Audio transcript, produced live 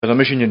Wel,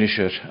 am sin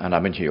isir an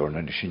am hiorn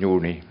an sin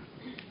úrni.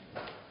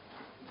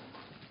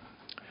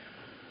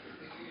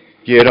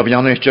 Géir a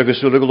bheanna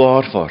agus úla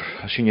glár for,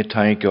 a sin je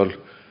taigol.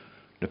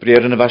 Na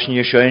breir na bhasin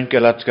je sein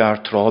gelat gar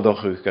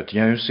trádoch gat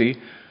jaunsi,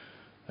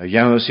 a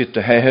jaunsi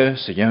te hehe,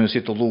 sa jaunsi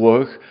te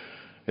luag,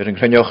 an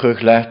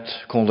chrynioch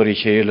let kondar I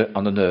chéle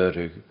an an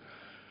neurig.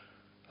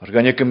 Ar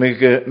gan ik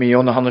mi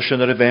on hanna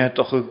sin ar a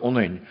bheitoch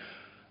onin,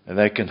 a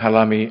bheith an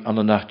halami an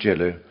an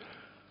nachtjelle.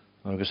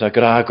 Agus a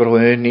graag ar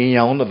ní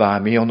iawn a bha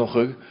mi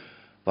onoch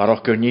war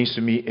auch gur ní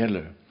sa mi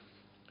ille.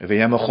 A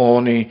bhí am a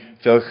chóni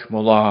fech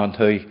mo láhan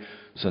hui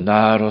sa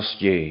náros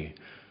dé.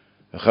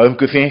 A chaum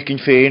go fécinn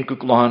féin go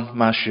gláhan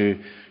masju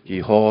I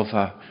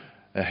hófa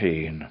a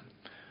héin.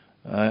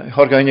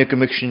 Har gaine go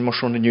mig sin mar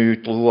son aniu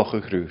tlúach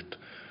a grút.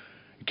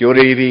 Gjor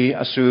évi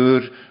a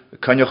súr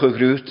canioch a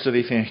grút sa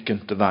bhí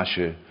fécinn de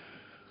vasju.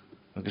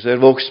 Agus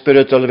vóg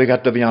spiritual vi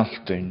gat a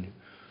bhialtin.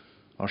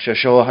 Ar sé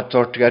seo hat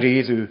tort gar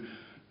íðu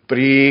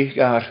brí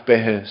gar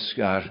behes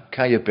gar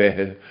caia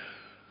behe.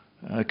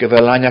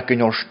 Gyfel aniac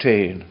yn o'r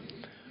tein.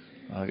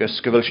 Agus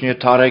gyfel sy'n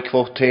tareg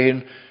fo tein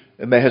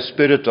y mehe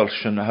spiritual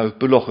sy'n a hawg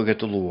bwloch ag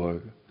et y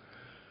lwag.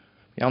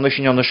 Iawn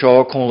sy'n iawn y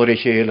sio conlar I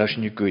cheil a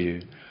sy'n I gwy.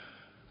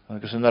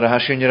 Agus yn ar a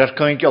hasyn i'r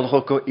arcain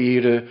galch o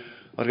ire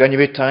ar gan I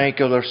fi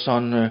taigol ar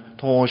san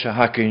tons a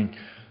hacyn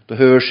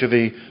dy hyr sy'n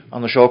fi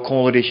an y sio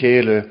conlar I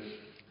cheil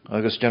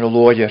agus dyn o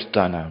lwag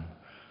dana.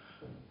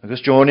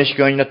 Agus John is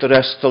gain at y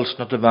restals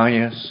na dy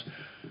fanyas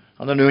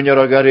an y nŵn ar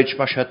a garej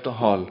mas het y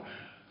hol.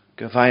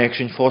 Gyfaig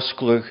sy'n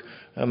ffosglwg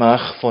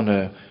ymach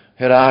ffona,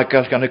 her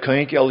agall gan y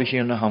cynnig al I chi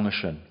yn y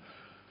hanesyn.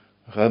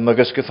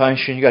 Agus gyfaig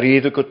sy'n gar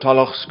iddo go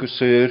talach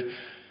sgwsir,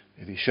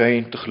 fi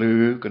sy'n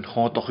dychlwg yn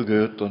chontach y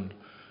gyrton.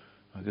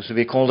 Agus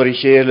fi condar I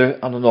chéle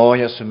an yn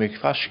oia sy'n mig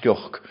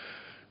fasgioch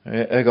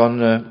ag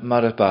an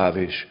mar y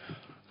bafis,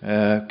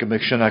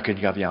 gymig sy'n ag yn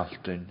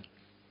gafialtyn.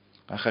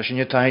 Ach a sy'n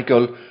y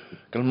taigol,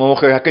 gael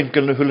moch ag yn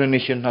gyln y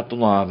hwlynich yn nad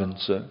yn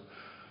lafansa.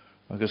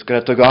 Agus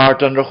gret a gard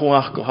an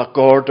rachwach go ha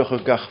gordach a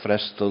gach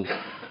frestel.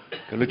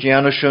 Gael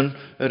ydyn sy'n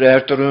yr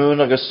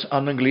ertarwn agus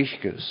an yn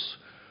glíchgus.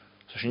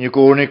 So sy'n y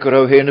gwrnig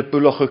ar hen y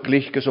bwlach a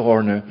glíchgus o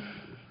horne.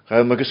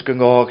 Chaim agus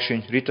gyngog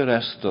sy'n rít a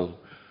restel.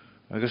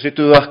 Agus I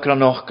dŵach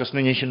granoch gas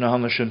na nich yn a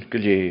hanna sy'n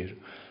gylir.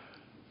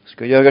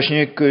 Sga iag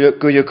sy'n y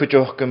gwyio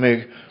cydioch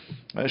gymig.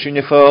 Sy'n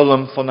y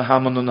ffylm fan y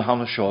haman yn a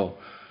hanna sio.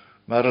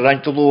 Mae'r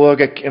rhaint o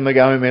lwag ac ymig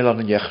am I meil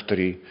an y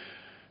jechtari.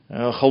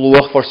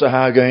 Chalwach fors a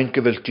hagain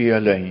gyfylti a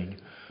lein.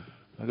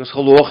 Agus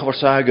chalwach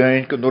fors a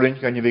hagain gynnwrin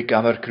gan I fi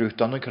gamer crwt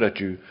an y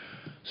credw.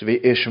 So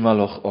fi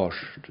eismalwch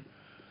orst.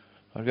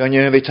 Ar gan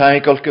I fi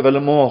taigol gyfel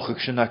y moch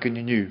ag sy'n ac yn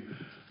I niw.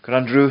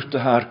 Gran drwt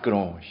a har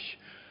groes.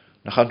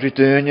 Na chan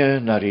rydynja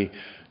nari.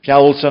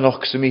 Fiawl sy'n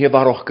och sy'n mi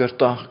hebarwch gyr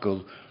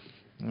dachgol.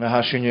 Na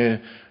ha sy'n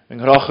yng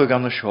nghrach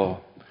gan y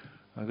sio.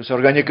 Agus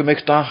ar gan I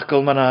gymig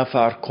dachgol ma'n a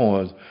far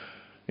coed.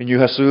 I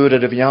niw hasŵr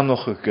ar y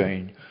fianwch ag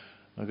gain.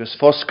 Agus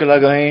fosgol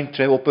ag ein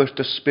tre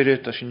opert y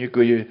spirit a sy'n I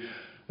gwy.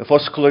 Y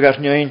fosgol ag ar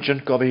niaintyn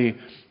gofi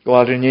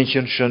gwael ar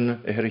niaintyn sy'n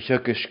yr I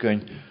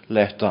chygysgyn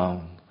let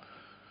down.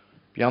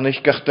 Bian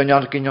eich gachtan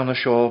algyn an y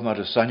sio mar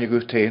y sani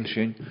gwyd tein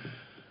sy'n.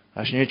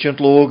 As niaintyn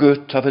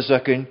logwyd tafys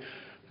agyn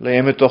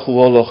leimyd o'ch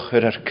woloch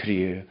ar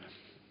crie.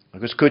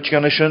 Agus cwt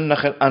gan y sy'n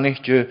nach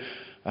anichtio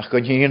ach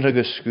gan hyn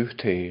agus gwyd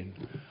tein.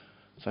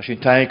 Sa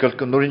sy'n taigol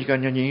gynnurin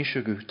gan yan nis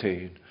y gwyd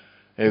tein.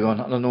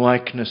 Egon an y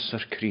waicnys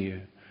ar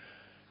crie.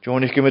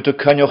 John ich gymryd o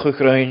canioch y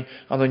grain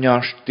an y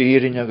niarst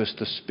deirin agus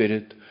dy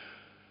spirit.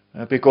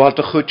 Be gwalt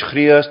a chwt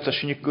chrias ta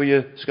sy'n I gwyio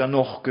sgan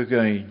noch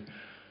gygain.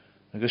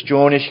 Agus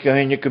John ich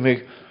gain I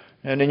gymig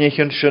na nich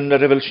yn sy'n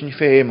ar y fel sy'n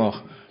ffeimoch.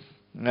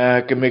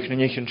 Gymig na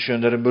nich yn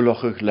sy'n ar y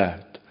bwloch ych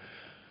led.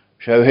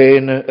 Siaw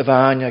hen y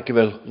fain ac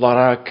fel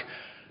larag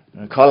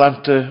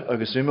calante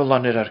agus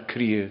ymlaen ar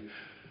crie.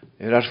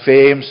 Ar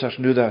ffeims ar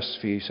nŵdas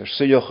fys ar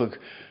syioch ag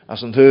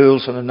as yn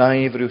hwyls an y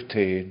naif rhyw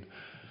tein.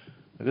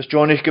 Agus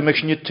John ich gymig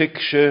sy'n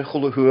tig sy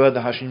chwlw hwyd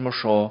a hasyn mar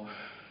sio.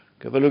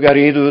 Gyfel ag ar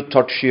idw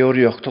tort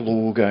siwrioch ta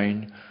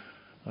lwgain.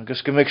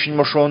 Agus gymig sy'n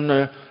mar sion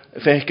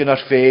fechgyn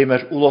ar ffeim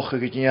ar wloch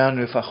ag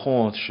ydnianw fa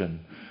chod sy'n.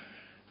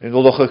 Yn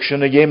wloch ag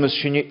sy'n y iemes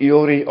sy'n I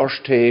iori ors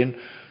tein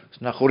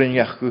na chwrin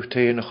iach gwch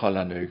tein y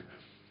chalanwg.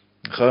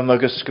 Chym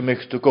agus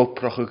gymig dy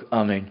goprach ag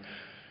anin.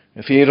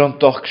 Y ffyr o'n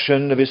doch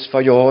sy'n y fys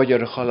fa ioi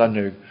ar y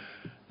chalanwg.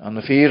 An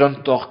y ffyr o'n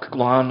doch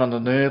glan an y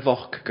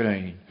nefoch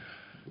grein.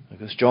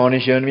 Agus John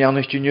I sy'n mi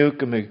anis dyn yw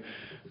gymig.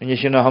 Yn I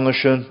sy'n a hanna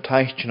sy'n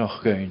taich noch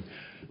gain.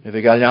 Y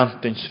fi gael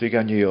antins fi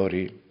gan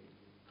iori.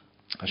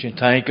 A sy'n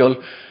taigol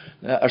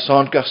ar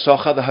son gach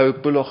sochad a hawg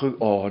bwloch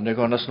o. Neg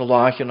o'n as na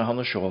lach yn a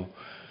hanna sio.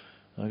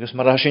 Agus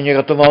mar a sy'n I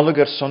gada falig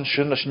ar son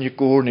sy'n a sy'n I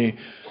gwrni.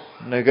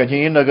 Neg an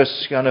hyn agus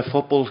gan y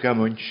ffobl gan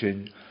mwyn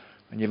sy'n.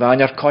 Yn I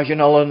fain ar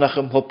coion alyn nach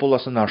ym hobl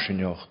as yn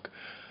arsinioch.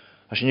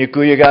 A sy'n I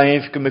gwy ag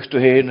aif gymig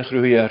dw hen ych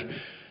rwyar.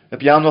 Y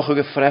bianoch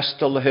ag y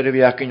ffrestal a hyr i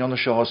fi acyn o'n y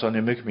sios an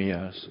imig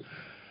mias.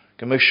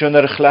 Gymig sy'n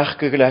ar y chlach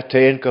gyda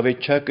tein gofi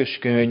teg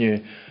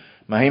ysgynnu.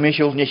 Mae hyn eich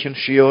nich yn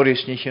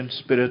sioris, nich yn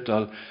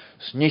spiritual,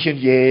 nich yn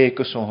ieg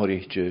o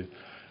sonhoritio.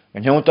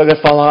 Yn hwnt ag y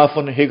falaf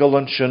yn higol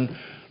yn sy'n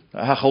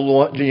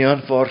Hachal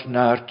líon for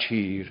na'r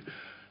tír.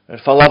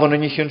 Falafon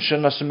yn eich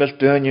sy'n as y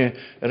meldynia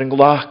yn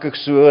glachgach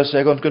sŵas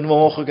ag ond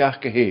gynfoch ag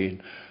ach hyn.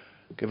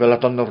 Gyfel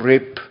at o'n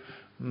rib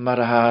mar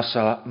a has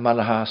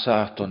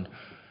aton.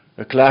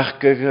 Y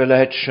glachgach y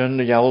leid sy'n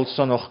y iawl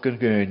son och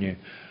gyngynia.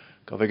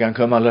 Gof ag an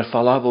cymal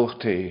falafwch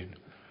tein.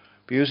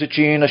 Biws y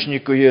tîn as ni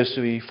gwyas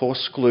fi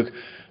ffosglwg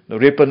na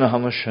rib yn y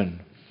hanna sy'n.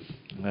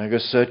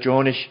 Agus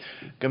Johnich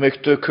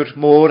gymig dy cwrt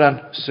môr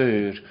an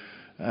syr.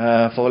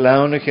 Fo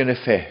lawnach yn y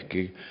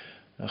ffegi.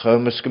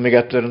 Chymys gymig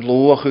at yn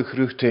loach y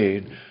chrwch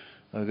tein.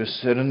 Agus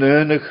yn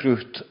y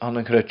chrwcht an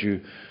y credw.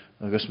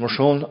 Agus mor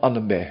sôn an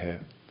y behe.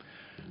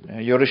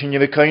 Ioris yn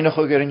yw cainach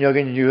o gyda'n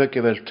iogyn yw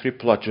gyfel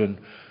tripladjan.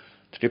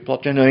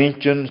 Tripladjan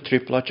eintjan,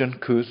 tripladjan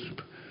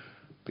cwsp.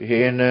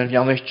 Byhyn yn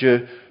ianachti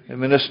y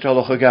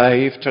ministralach o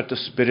gaif tret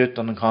y spirit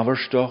an y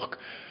cafarstoch.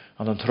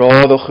 An y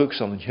trodochwg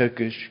an y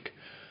hygysg.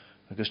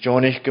 Agus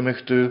Johnich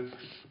gymig dw.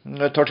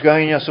 Tort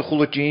gain as y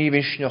chwlwyddi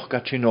fysnioch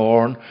gatyn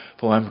orn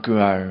fo am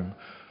gwarm.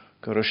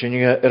 Gwrs yn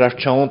yr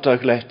archant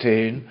ag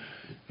lehtein.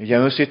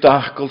 Iawn sy'n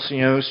dachgol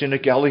sy'n iawn sy'n y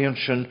galion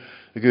sy'n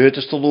y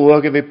gwyd ys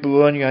lwag y fi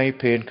bwyn i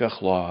pen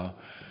gach la.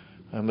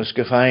 Mys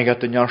gyffain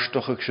gat y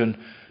niarstoch ag sy'n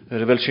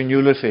yr fel sy'n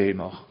iwle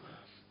ffeimach.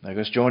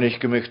 Agus John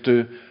eich gymig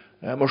dw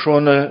mor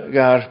sôn y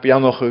gar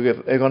bianoch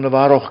ag on y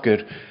faroch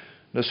gyr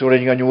na sŵr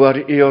ein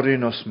ganwar i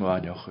orin os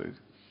mwanioch ag.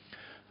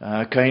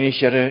 Cain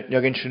eich ar y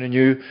niogyn sy'n y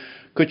niw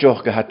gydioch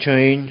gyda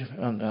tîn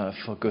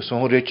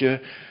gysonrydge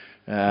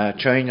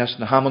tîn as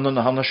na hamon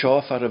na hanna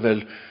siof ar y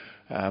fel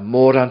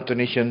môr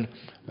antyn eich yn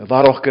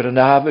faroch gyr yn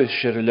afus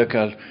ar y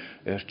lygal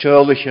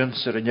tîolich yn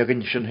sy'r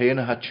niogyn sy'n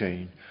hen a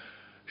tîn.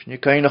 Sy'n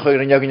ni cain o'ch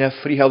ar y niogyn a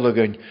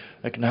ffrihalagyn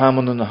ac na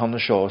hamon na hanna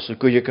siof so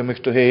gwyig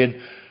ymych to hen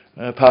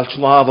palch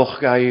lafoch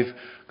gaif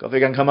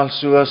gofig an camal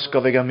sŵas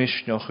gofig an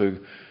misnioch ag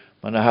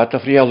ma'n a hat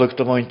a ffrihalag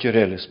do moint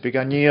i'r elis byg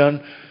an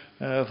nian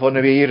fôn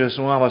y virus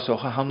o'n afas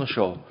o'ch a hanna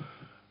siof.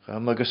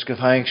 Agus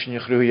gyfhaing sy'n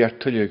i'ch rwy ar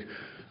tylig.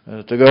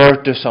 Dy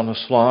gyrtys an y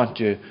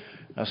slantio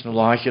as na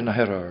lachyn na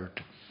herard.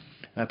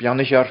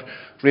 Bianich ar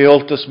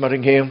reoltus mar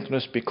yng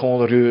nghemtnus by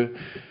côn rwy.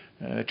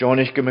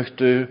 John eich gymych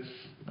dw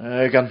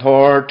gan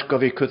thord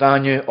gof i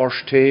cwdanie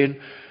ors tein.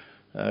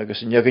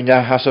 Agus yn ygyn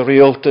has a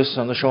reoltus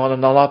an y sioan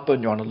yn alap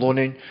yn yon y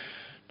lonin.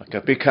 Ac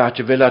a byg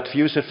cat y fel at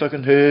ffiws y ffyg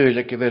yn hyl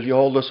ac i fel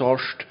iolus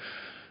orst.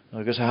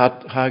 Agus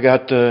ha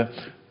gad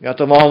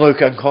y malwg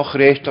gan coch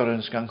reitor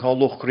yn gan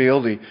colwch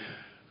greoli.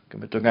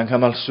 Gymryd o gan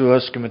camal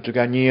sŵas, gymryd o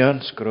gan nian,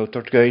 sgrwt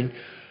o'r gain.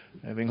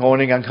 Fy'n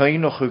honig gan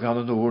cain o'ch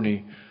gan y dŵrni.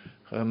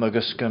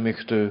 Agus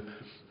gymryd dy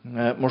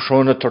mor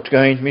sôn y tort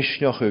gain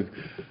misnioch ag.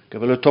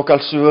 Gyfel y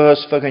tocal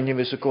sŵas fa gan i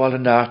fys y gwal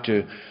y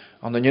natu.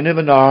 Ond yn yna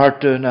fy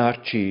nard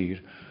na'r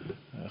tir.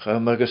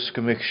 Agus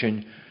gymryd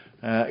sy'n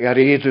gar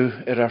edw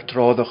ar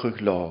troddach ag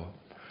lo.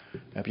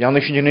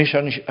 Biannych sy'n ynis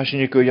a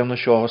sy'n i gwy am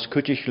y sios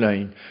cwtich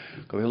lein.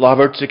 Gyfel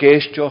lafert sy'n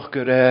geistioch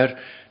gyr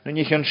na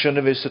ni chan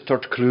sy'n y fys y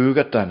tort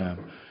clwg at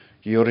danam.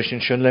 Ioris yn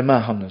sy'n le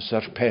mahanus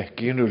ar pec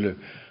i'n ule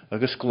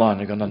agus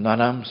glanig an an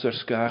anams ar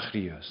sgach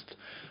riast.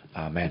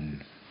 Amen.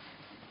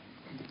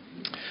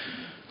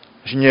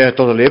 Sy'n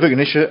dod o lefyg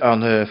yn eisiau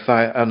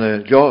an y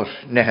lior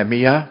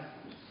Nehemia.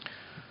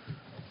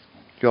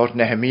 Lior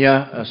Nehemia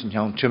as yn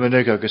iawn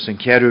tymunig agus yn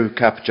cerw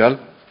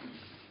capjal.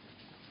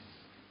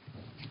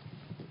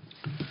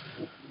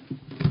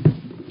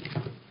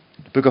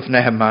 Book of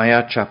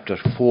Nehemiah, chapter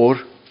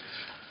 4.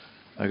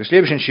 Agus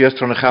lef sy'n sias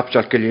tron y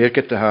chapjal gylir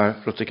gyda ha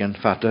rwtig yn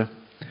ffata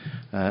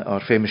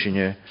o'r ffeim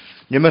sy'n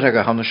nimmer ag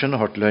a hanna sy'n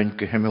hort lein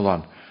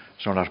gyhymylan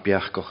son ar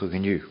biach goch ag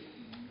yn yw.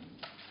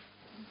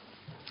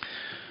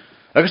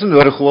 Agus yn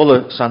dweud chwole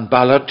san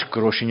balad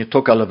gro sy'n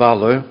tog al y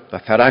falw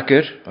fa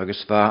feragir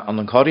agus fa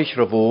an yn corich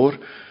rafôr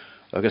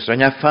agus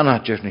rhaid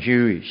fanadir na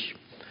hywys.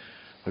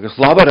 Agus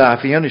labar a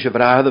fian is y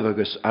fraddaf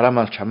agus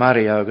aramal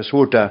chamaria agus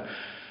hwrda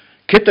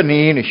cyda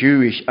ni'n y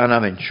hywys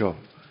anafensio.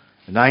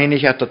 Yn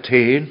ainig at y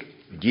tein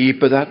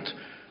Diepedat,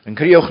 yn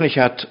criwch ni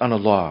chat an y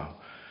la.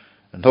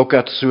 Yn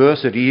hogat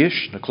sŵas yr eis,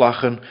 na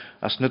clachan,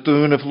 as na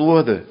dŵn y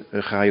flwydde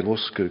y chael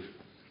osgwg.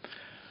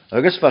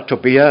 Agus fa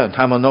Tobia yn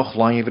hamanoch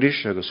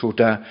laifris, agus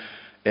hwta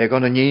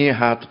egon y ni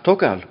had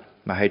togal,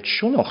 ma heid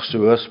sionoch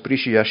sŵas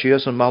brisi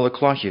asias yn mal y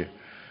clache.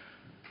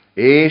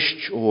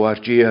 Eist o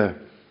ar gia,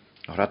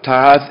 ar a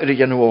tadd yr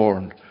yn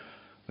orn,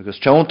 agus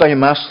tiawnt a'i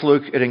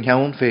maslwg yr yng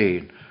nghyawn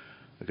ffein,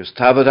 agus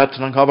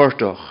tafadat na'n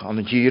cofartoch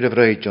an y gyr y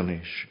freid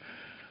jonis.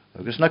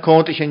 Agus na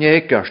cont ich yn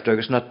egarst,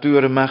 agus na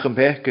dŵr y mach yn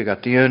bechgag a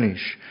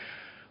dianis,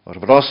 o'r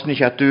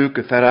frosnich a dŵg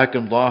y ferag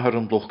yn lahar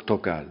yn blwch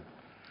togal.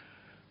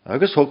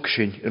 Agus hwg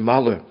sy'n y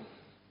malu,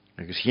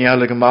 agus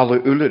hialig y malu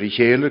uller i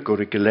chelig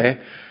o'r i gyle,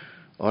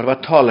 o'r fa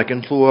talig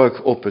yn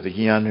llwag opyd y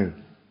hianu.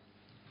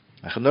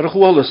 Ach yn yr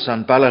chwolus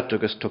san balat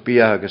agus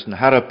Tobia agus na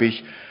harabich,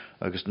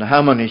 agus na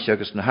hamanich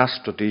agus na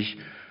hastodich,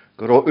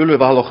 gyro ulle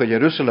faloch i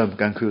Jerusalem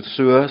gan cwyd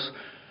sŵas,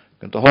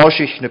 gan dy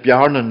hosich na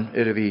biarnan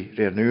ir y fi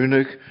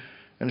reernúnig,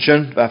 yn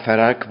sy'n fa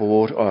ferag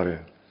fôr oru.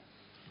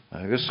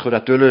 Agus chwyd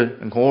at ulle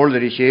yn hôl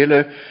yr i chele,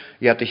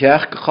 i at y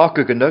chiach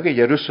gychogig yn i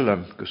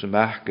Jerusalem gys y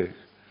machgig.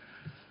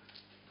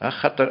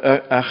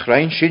 Ach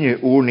rein sy'n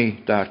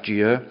ywni dar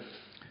gia,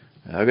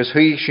 Agus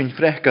hui sin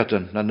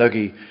frechgatan na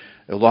nugi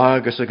y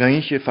lagus a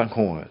gainche fan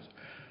chongad.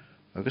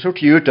 Agus o'r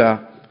tiwda,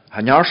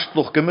 han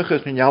jarstlwch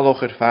gymachus na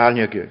nialoch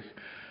fáilneagach.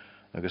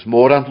 Agus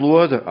mór an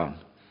lwada an,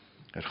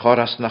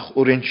 choras nach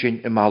urin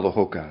sin y malo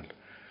hogal.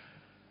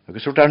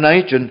 Agus o'r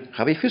darnaidyn,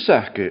 chaf ei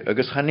ffysachge,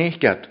 agus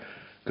chaneichgad,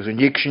 agus yn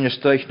yig sin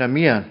ystach na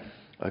mian,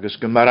 agus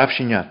gymaraf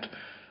siniad,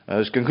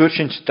 agus gynghwyr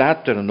sin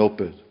stadar yn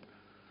opyd.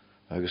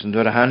 Agus yn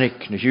dod a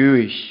hanig na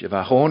hiwys, y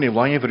fa chôn i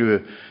wlaen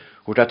frwy,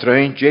 hwyd at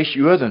rhain jeis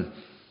ywydden,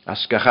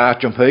 as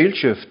gachat am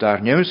heilsif dar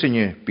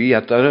nieuwsinje bi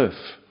at arf.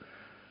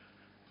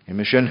 I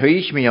me sin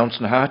huich mi ons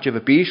na hatje we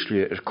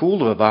bísli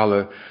coole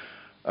walle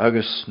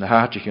agus na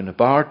hatje in de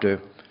baarde,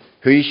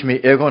 huich mi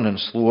egon en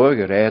sloog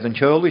rijden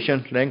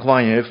tjoulichen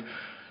lenkwainef,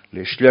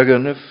 le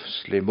sluggenef,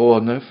 sle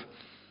moonef,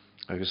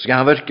 agus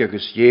gawerk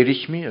agus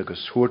jerich mi,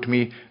 agus hoort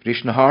mi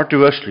rish na hart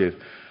uasliv,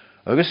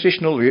 agus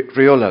rish no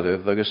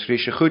rioladev, agus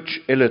rish a chutsch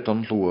illet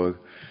on loog,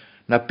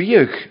 na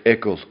bieg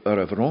ekkel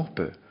a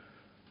vrompe.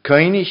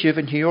 Caini sif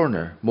yn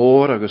hiorner,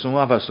 mór agus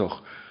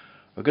afasach,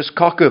 agus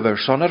cocaver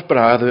son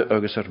brade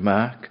agus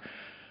mac,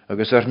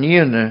 agus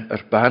niene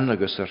ban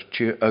agus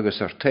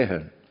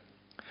tehen.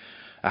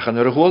 Ach an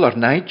hol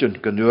neidjun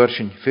gynnuar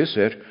sin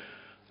fisser,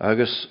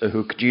 agus a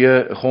hwg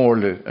dia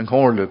yn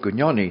chorle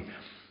gynjani,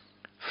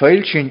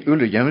 feil sin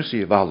ule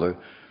jemsi valle,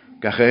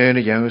 gach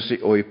ene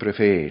jemsi oi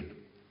prefein.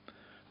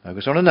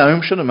 Agus an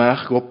naumsen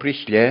amach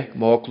goprich le,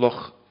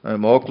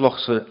 maagloch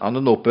se an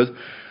den oped,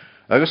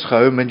 agus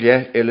chau men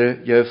le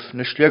ille jef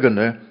na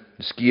slugene,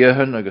 na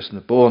skiehen, agus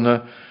na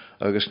bone,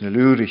 agus na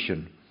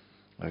lurichen,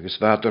 agus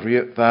va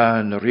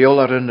na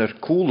riolaren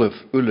coolef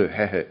ulle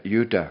hehe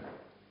juda.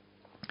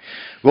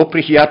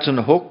 Goprich jatsen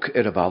na hok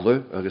a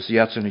valle, agus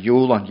jatsen na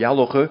joel an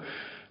jaloche,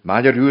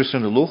 maar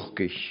rusen na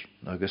luchkich,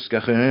 agus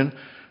gachen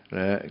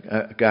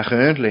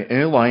le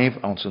een lijf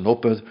aan zijn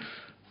oped,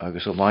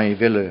 agus a lijf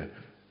wille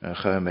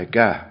ga me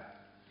ga.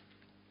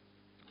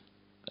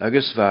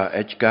 Agus va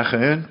et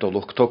gachen, to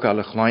lucht tok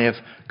alle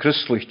lijf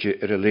christlichtje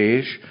a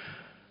lees,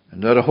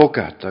 en a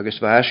hokat, agus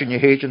va as in je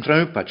heet en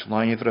trumpatch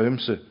lijf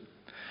ruimse.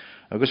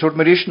 Agus hoort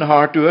me ris na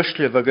hart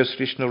uasliv, agus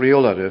ris na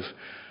riolarif,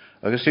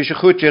 agus is a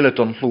goed jelle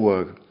ton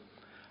vloog.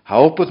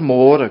 Haup het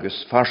moor,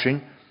 agus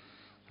farsin,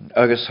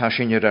 agus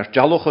hasin je daar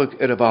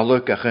jallochig a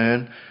valle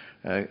gachen,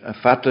 een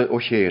fatte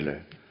ochele.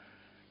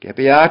 Ik heb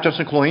jaart als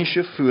een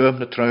kleintje vuur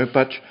na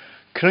trumpatch,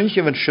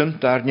 krintje van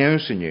schunt daar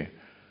nieuwsinje.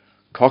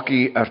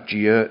 Kokkie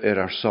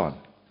argie son.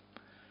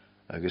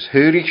 Agus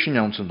heurig sin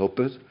aan zijn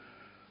opet,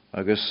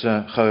 agus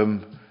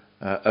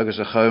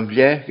a chaum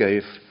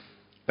blegeef,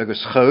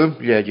 agus chaum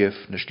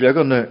blegeef na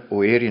slugerne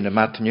oer in de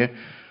matne,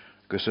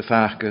 agus a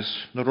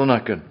vaagjes na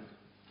runnaken.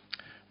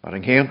 Maar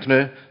een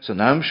heentne, zijn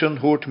naamschen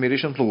hoort meer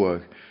is een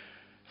vloog.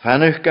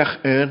 Vannig gach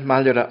een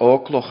malere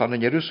ookloch aan in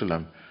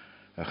Jeruzalem.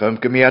 A chum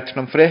gemeet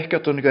nam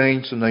frechgat on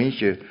gein zijn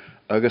eintje,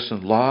 agus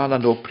een laan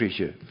aan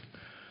oprietje.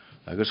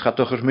 Agus gaat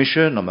toch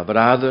misje, no me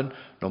braden,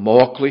 no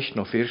mogelijk,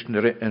 no first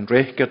en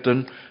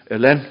rechgaten,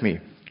 lent me,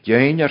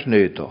 jein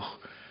neetoch.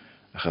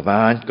 A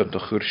gewaand kan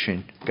toch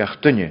gursin,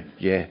 gachtunje,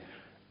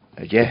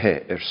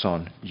 jehe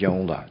son,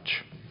 joon laat.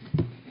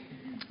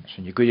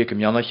 Zijn je goeie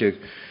kemjannetje,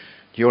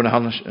 Jorne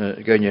Hannes,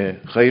 ganje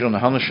Geirone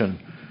Hannesen,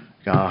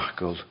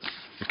 gaachkel,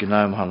 ik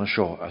naam Hannes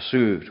Shaw,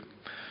 Asur.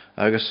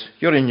 Agus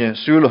jorinje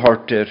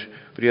Sulehorter,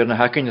 brier na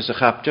hakinje se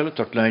chaptel,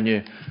 tot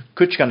leine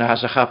kutschkan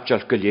has a chaptel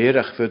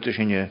geleerach, futus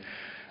in je,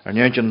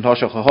 neintje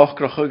has a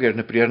gehochkrachig,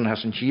 na brier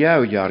has een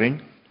chiau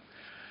jarin.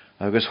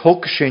 Agus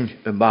hoksin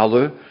een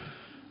malu,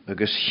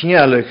 agus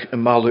chialig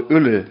een malu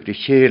ulle, die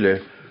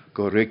chele,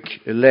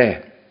 gorik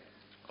le,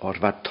 or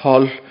wat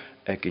tol,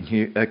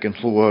 ek in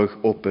vloog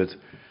op het,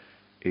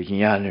 in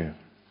janu.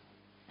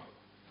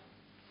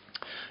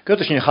 Gott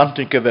is in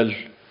hantinke wel,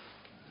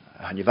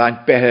 han je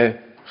waant behe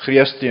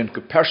Christian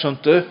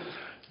gepersonte,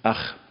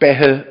 ach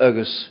behe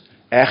agus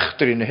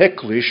echter in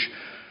heklish,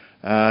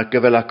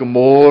 gewel ak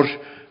moor,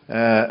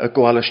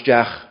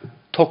 goalesteach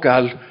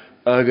tokal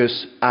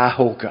agus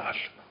ahogal.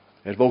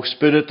 Woog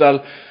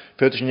spirital,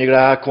 putus in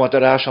gra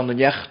kwadaras aan de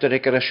nechter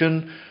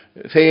ekerasjun,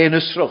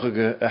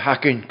 feenusrogge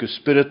hakin ge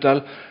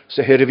spirital,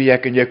 se hervi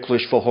ek in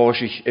heklish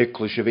verhoosig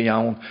eklish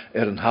viaun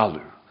een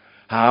halu.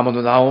 Hamen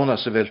en aun,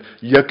 as ze wil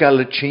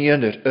jukkelle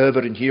tjien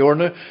over in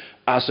hiorne,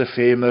 as ze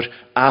femer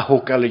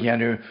ahokkelle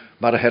jenu,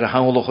 maar her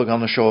hangeloge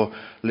gaan zo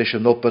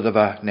lischen op de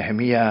wa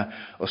Nehemia,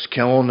 os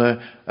keone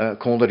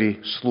konderi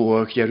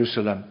sloog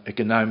Jeruzalem,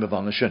 ik naam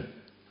van de schön.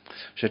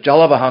 Ze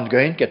jalava hand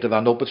gein, get de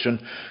van op het schön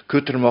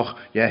kutermach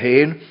je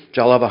heen,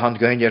 jalava hand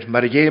gein jer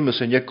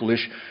Mariemus en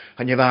jeklish,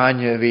 han je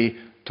waanje wie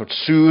tot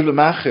zule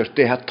macher,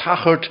 te het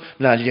tachert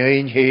na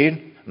jein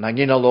heen, na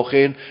gina loch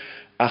heen,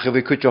 ach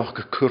we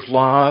kutjoch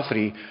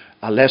kurlavri,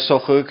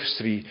 Alesochug,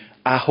 stri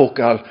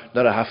ahokal,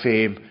 naar a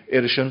hafeem,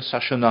 irischen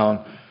sasjonaan,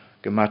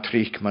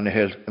 gematrich man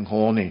hel een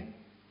honi.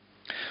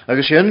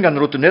 Agus jen gan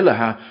rotenille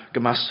ha,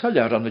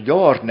 gemasaljar aan de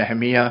jaar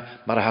Nehemia,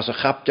 maar has a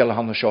chaptel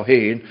han sjo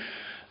heen,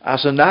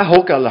 as a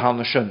nahogal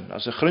hannesin,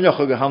 as a chrynioch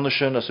a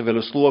hannesin, as a fel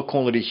y slwa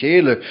conol I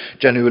chéle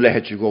janw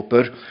lehet I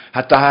gopur,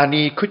 ha da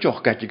ni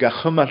cwtioch gati ga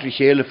chymal I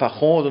chéle fa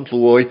chod yn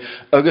llwy,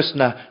 agus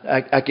na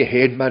ag a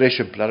hed mar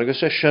esimplar,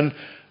 agus eisiau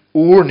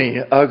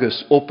úrni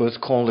agus opydd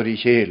conol I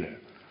chéle.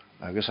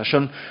 Agus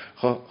eisiau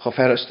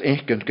choferast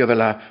eichgant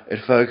gyfela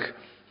ffag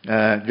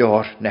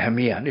lior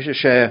Nehemia. Nis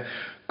eisiau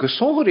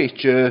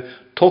gysolreit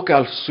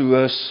togal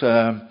suas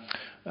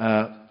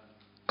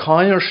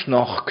Cairns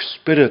noch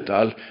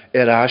spiritual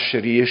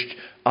asheríist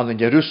an in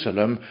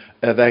Jerusalem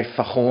bheith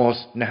fachós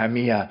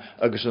Nehemia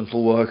agus an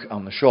tlúach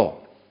an na seo.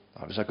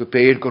 Agus a go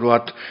péir go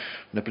ruat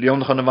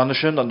Napoleon an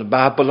Vannesin an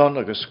Babylon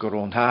agus go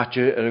rón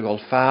háte gáil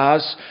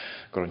fás,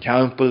 go an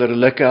teampel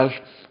licail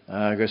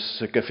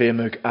agus go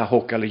féimig a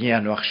hocail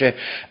dhéanúach sé.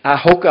 A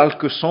hocail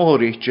go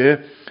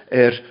sóiríte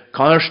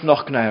Cairns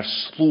noch na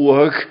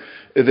slúach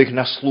bheith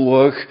na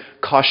slúach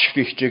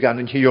casfichte gan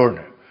an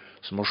hiorne.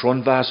 So mar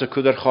schon vás a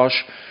cudar chos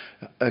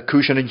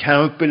cúsin in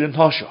teampil in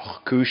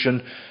thoiseach, cúsin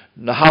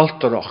na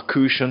haltarach,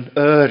 cúsin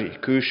öri,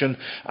 cúsin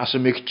as a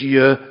mig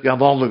dia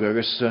gamálaga,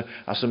 agus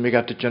as a mig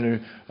at gennu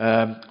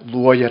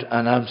lawyer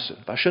an amsen.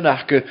 Ba sin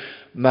achge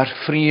mar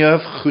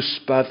fríomh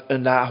chuspad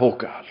yn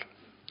ahogal.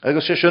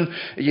 Agus sin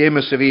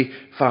dhéime sa bhí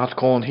fad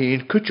cón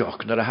hín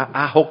cúteach, nar a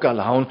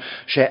ahogal haun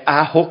sé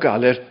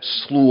ahogal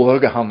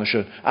slúag a hanne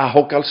sin,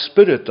 ahogal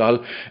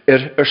spiritual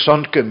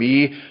son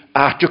gymí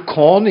at y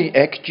cóni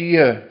ag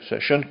dia,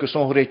 sin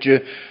gysonhreitio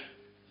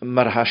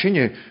mar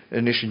hasinne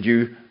nis yn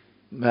diw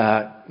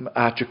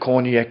at y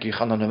cóni ag I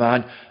chan an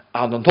ymain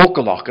an an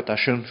hogalach at a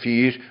sin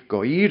fyr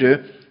go ire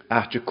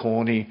at y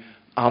cóni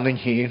an yn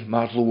hyn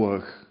mar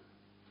lwag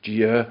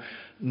dia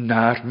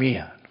nar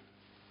mian.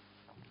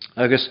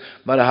 Agus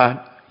mar ha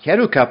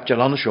herw cap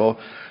jalan sio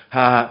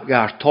ha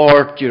gar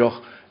tord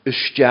diroch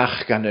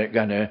ystiach gan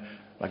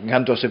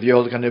gandos y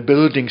fiol gan y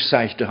building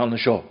site y han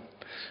sio.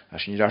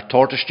 As ni ar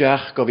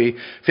tortesteach go bhí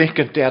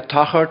fincant de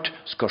tachart,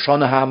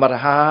 scorsonna ha mar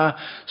ha,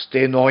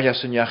 ste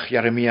nóias yn iach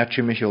Jeremia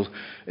Chimichil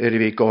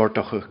bhí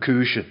gordach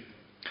cúsin.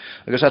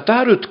 Agus a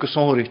darút go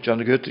sóirit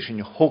an gytis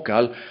yn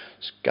hogal,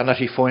 gan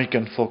at hi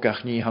foincan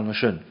focach ní hanna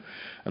sin.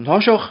 An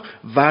thoisioch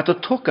vad a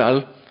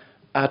togal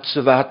at sa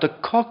vad a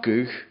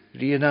cogug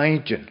rí an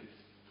aidin.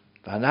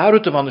 Van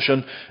arút am hanna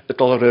sin y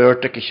dol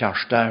rört ag I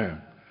siarstaun.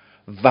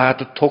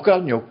 Vad a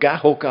togal nio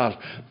gahogal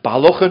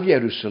baloch in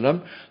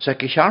Jerusalem, sa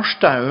I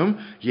siarstaun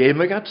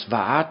jemig at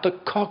vad a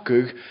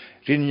cogug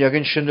rin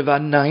jagin sin y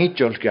van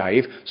naidjol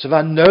gaif, sa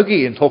van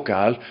nugi in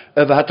togal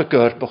y vad a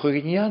gyrpach ag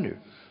in janu.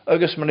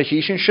 Agus man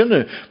chi sin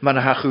sinne, man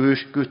a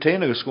hachúis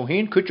gútein agus go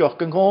hén cúteach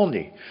gan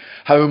gáni.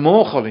 Hau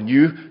móchal in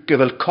ju,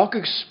 gyfel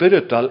cogig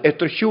spiritual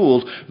etter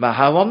hjúl, ma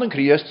hau an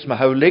Christ, ma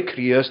hau le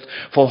Christ,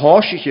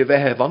 forhásich I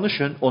vehe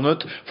vannesin,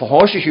 onnet,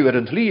 forhásich I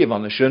en hlie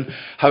vannesin,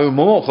 hau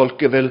móchal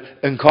gyfel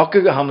en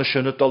cogig a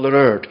hannesin et al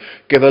rörd,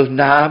 gyfel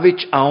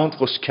navich aan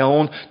fos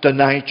keon de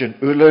neidjen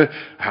ulle,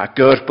 ha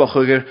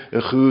gyrpachiger,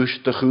 de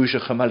chús a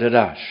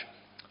chamaleraas.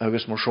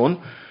 Agus mar schon,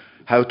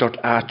 hau dort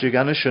atig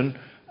annesin,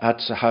 at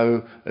sa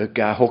hau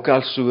ga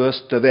hokal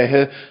suas de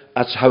wehe,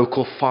 at sa hau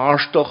ko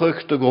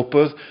faarstochig de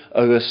goppeth,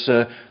 agus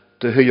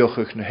de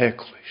huiochig na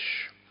heklis.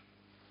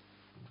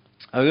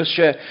 Agus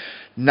se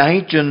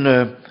neidjen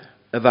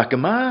vak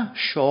ma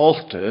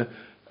schalte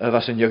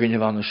was in jogin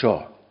van de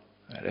scho.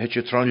 Het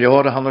je tron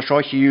jare han de scho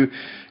hiu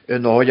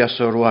in oja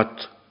so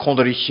wat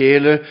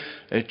konderichele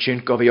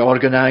chin go vi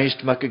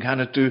organized mak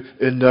gan tu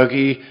in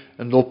nugi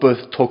en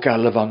oppeth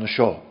tokale van de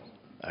scho.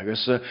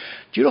 Agus,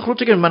 dyrach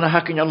rwtig man a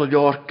hacin an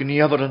o'r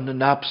gniafar yn y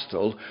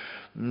nabstol,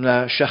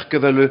 na siach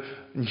gyfelu,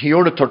 yn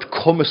hiwr tord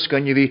comus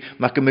gan I fi,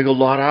 mac yn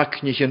mygol o'r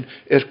acnych yn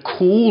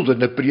cwl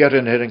yn y briar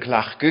yn yn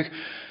clachgyg,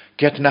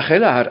 get na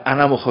chela ar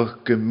anamwch o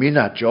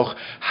gymunadioch,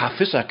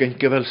 hafys ac yn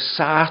gyfel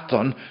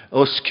Satan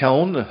os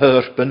cawn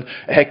hyrpen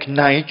ec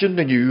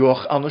naidyn yn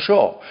iwch an y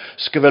sio.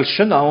 Sgyfel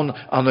synawn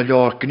an y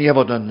lor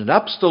gniafod yn y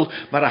nabstol,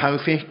 mae'r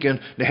hawffeicyn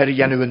na heri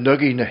janw yn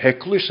nygu na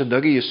heglus yn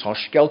nygu I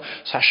sosgel,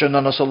 sasyn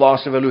an as y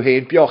las y fel yw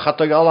hen bioch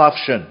at y gal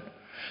afsyn.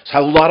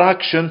 Sawlar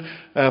action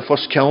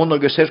fos cawn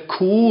agos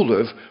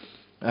cwlwf,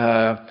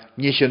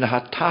 nich yn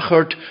ha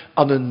tachart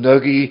an y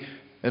nygu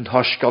yn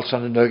hosgel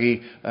san y nygu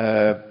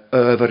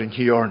over in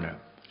hiorne.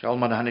 Zal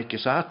man hannig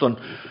gesat on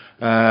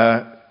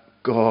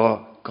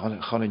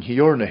gaan in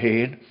hiorne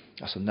heen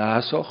as een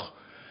nasoch.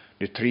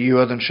 De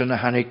trioden sinne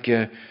hannig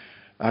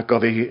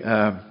gavi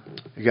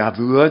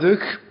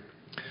gavuedig.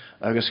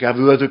 Agus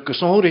gavuedig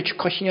gesonrich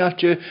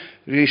kochinatje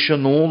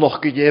rishonon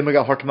nog gedemig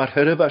a hort mar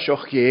hurba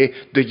soch je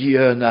de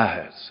je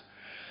nahet.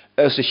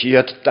 As ich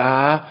jet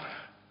da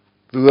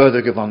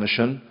vuedig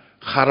gewanneschen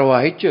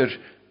charoaitjer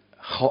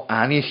cho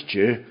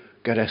anichtje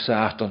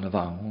geresat on de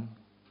waun.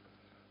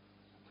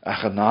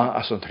 Ach na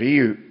as een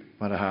triu,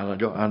 maar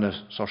aan een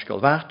sorskel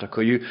water,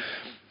 kun je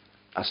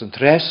as een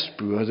tres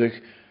boedig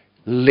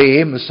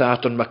leem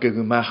zaten met een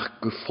gemach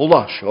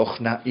gevoelig och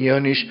na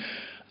ionisch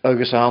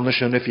agus anders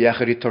een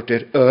viager tot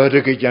der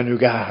urige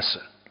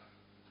janugase.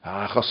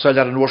 Ach als zal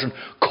er een woorden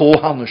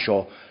kohanne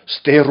zo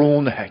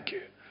steron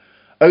hekke.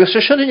 Agus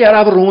sy'n yn ar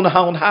afrwn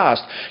hawn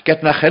hast,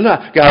 get na chyla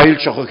gael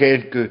sioch o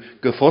gen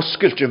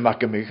gyffosgyl dim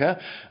ac ymwch,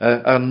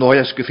 a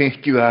noes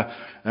gyffeintiw a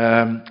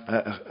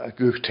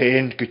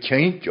gwrtein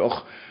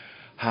gyceintioch,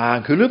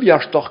 ha hwlyf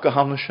iarstoch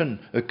gyhannesyn,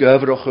 y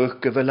gyfroch ych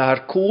gyfel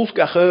ar cwl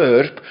gach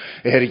yrp,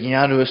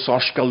 ianw y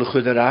sosgal ych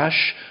yd yr as,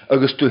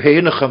 agus tu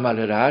hen ych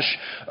ymal yr as,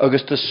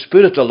 agus tu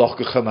spirit aloch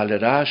ych ymal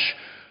yr as,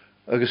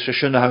 agus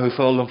sy'n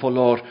hawfol yn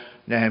ffolor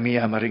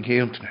Nehemia mar yn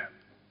heiltne.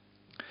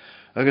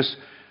 Agus,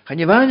 chan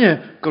i fannu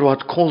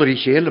gyrwad colar i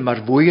chael mar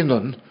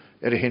fwynon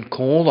hyn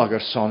col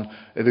agar son,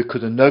 fi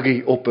cwyd yn nygu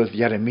opydd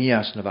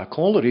Jeremias na fa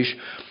colar is,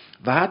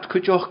 Fad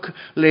cwydioch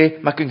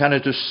le mae gan y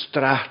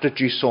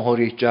strategy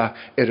sohorita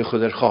ych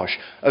yr chos.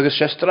 Agus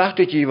se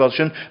strategy fel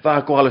sy'n fa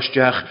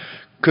gwalysdiach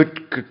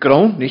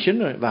gron,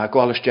 nisyn, fa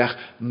gwalysdiach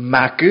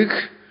magig,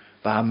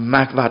 fa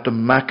dy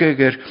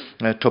magig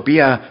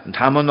tobia yn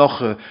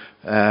tamanoch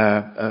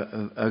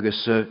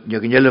agus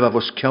niogynnile fa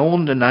fos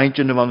cion yn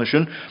naintyn y fan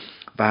ysyn,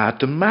 fa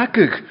dy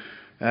magig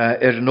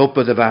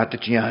nopydd y fa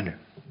dy gianw.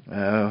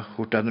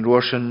 Hwt yn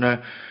rwys yn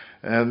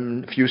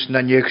fiws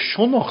na nieg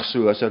sionoch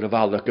sŵ as yr y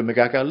falach ym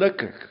ag a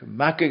lygach.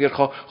 Magig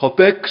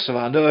chobeg sa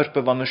fan yrp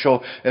fan y sio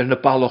na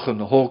baloch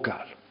yn y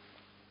hogal.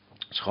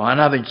 Scho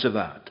anafyn sa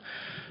fad.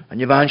 A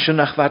ni fan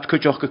sy'n ach fad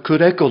cwydioch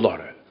gycwregol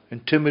o'r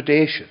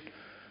intimidation.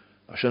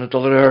 A sy'n y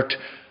dolar ert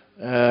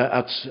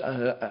at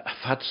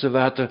fad sa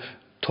fad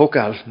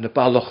togal na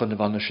baloch yn y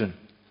fan y sy'n.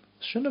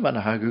 Sy'n y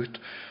fan a hagwt.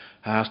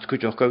 Haast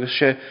cwydioch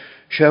agos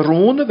se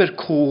rôn y fer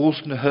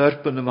cwl na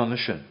hyrp yn y fan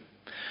y sy'n.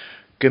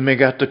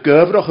 Gymig at y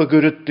gyfroch y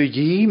gwrdd dy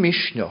i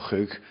misnioch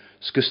ag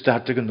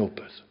sgystad ag yn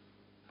opydd.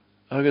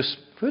 Agus,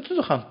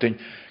 fydwyd o'ch antyn,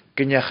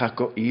 gynnach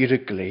ac o i'r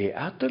gle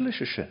adal ys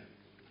ysyn.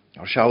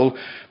 O'r siawl,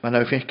 mae'n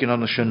awfych gyn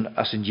ond ysyn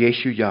as yn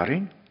Iesu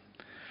jarin.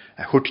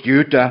 A hwrt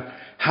ywyd a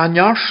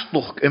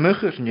haniarslwch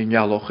ymwch yn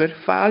nialoch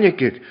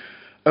ffaliagir,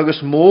 agus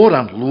môr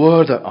an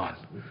lwyd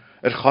an.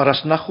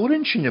 Choras na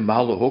chwrin sy'n y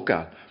mal o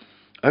hogan.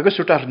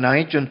 Agus wrth ar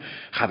naid yn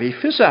chafi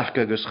ffysach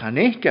agus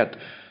chaneigiad,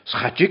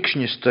 Schadig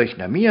sy'n ystych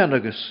na mian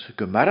agus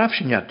gymaraf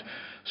syniad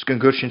sgan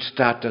gwrs sy'n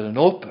stad yn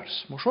opers.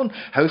 Mwys hwn,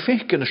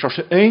 hawfych gyn y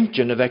sios y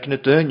eintyn y feg yn y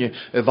dynia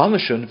y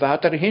fanysyn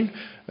fad ar hyn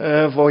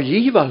fo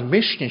i fel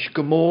misnys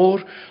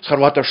gymor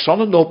scharwad ar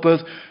son yn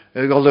opydd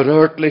gol yr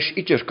yrtlis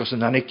idr gos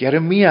yn anig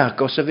Jeremia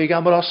gos y fig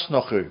am yr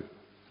osnoch yw.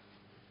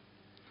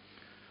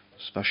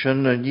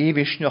 Sfasyn ni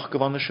fisnioch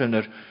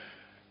gyfanysyn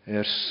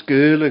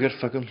sgwylig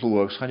ffag yn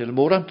llwag. Schan i'r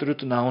môr am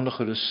drwyd yn awnach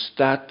yr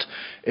ystad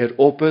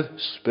opydd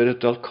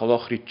spiritual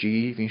coloch ri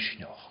gi fi'n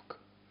snioch.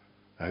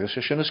 Agus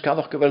sy'n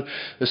ysgaddoch gyfel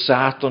y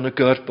Satan y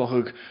gyrboch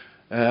ag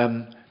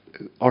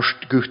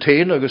orst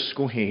gwrtein agus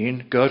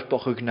gwhyn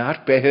gyrboch ag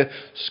na'r behe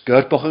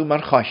sgyrboch ag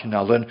mar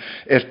chachnalen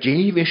gi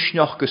fi'n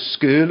snioch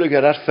gysgwylig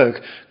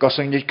ffag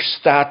gos yn nig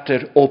stad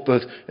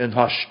opydd yn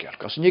hosgar.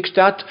 Gos yn nig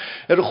stad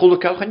y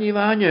chwlwcal chan i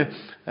fannu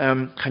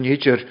chan i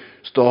eidr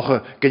stocha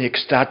gynnig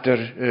stad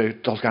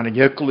dol gan y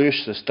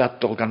nyglwys, y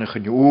stad dol gan y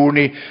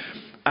chynwni.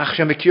 Ach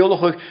sy'n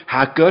myciolwch ag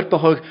ha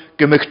gyrboch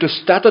gymig dy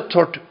stad y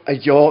tord a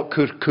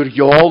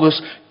cwriolus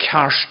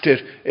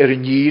carstyr y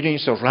nírin,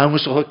 so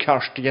ramsoch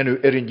carstyr enw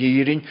y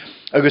nírin,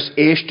 agus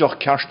eistoch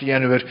carstyr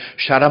enw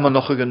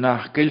siaramanoch ag yn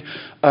nachgyl,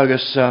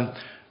 agus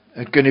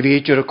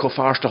gynnefeidir y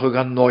coffarstoch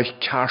ag an noeth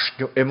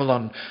carstyr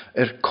ymlan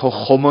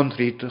cochomon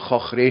ryd y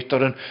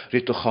chochreitoren,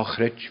 ryd y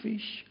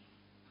chochredfys.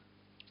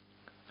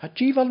 Ha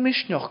di fel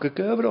misnioch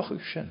gyfroch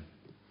ych sy'n.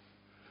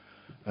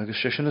 Agus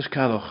sy'n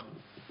ysgaddoch.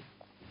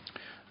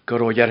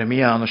 Gyro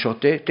Jeremia an o sio,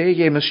 de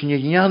ymys sy'n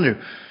ei anw.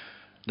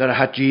 Dar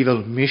ha di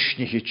fel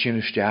misnioch i ti'n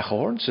ysdiach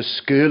orn, sy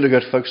sgwylig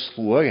ffag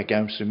slwag ag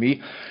amser mi.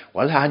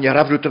 Wel ha ni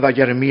arafrwyd o fa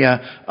Jeremia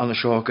an o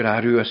sio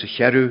gyrarw as y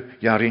cherw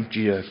iarin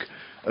diag.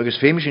 Agus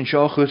ffeim sy'n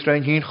sio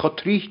chwthrain hi'n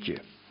chotrichtio.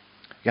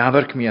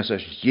 Gafarc mi as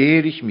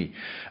ierig mi.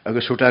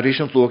 Agus hwrt ar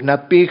eisiau llwag na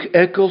big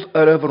egol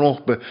ar y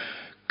fronchbe.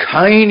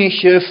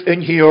 Cainigif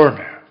yn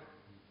hiorna.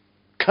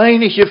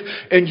 Cainigif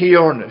yn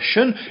hiorna.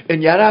 Sy'n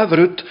yn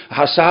iarafrwyd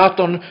ha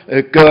Satan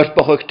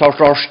gyrboch ag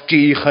tarros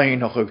di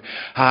chainoch ag.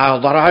 Ha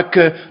larag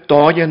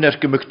dain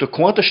gymig dy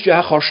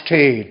cwantastiach o'r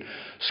stein.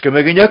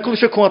 Sgymig yn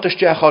yglis y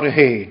cwantastiach o'r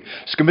hyn.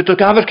 Sgymig o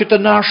gafr gyda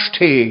nasht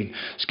hyn.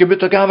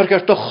 Sgymig o gafr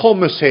gyda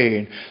chomys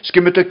hyn.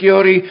 Sgymig o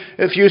gyori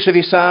ffiws y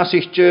fi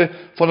sasich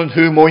van een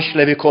humoich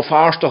levi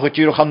kofarstoch het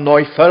hier gaan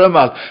nooit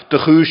vermal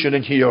de guusje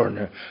in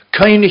hierne.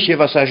 Keinige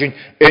was zeggen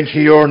in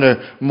hierne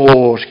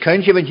moor.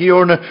 Keinige in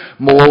hierne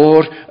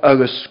moor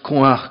agus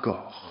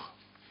kwachgoch.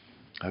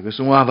 Agus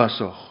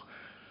wawasoch.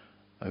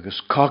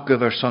 Agus kokke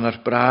ver son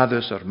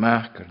brades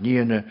maak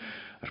niene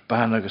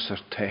ban agus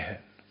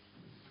tehen.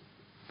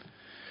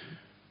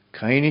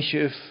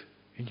 Keinige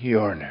in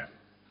hierne.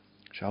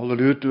 Zal de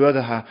luid doen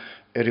ha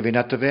vi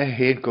net we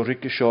heen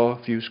korrike sjo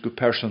fius go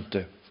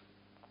persente.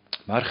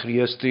 Maar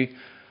Christi,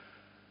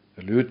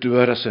 de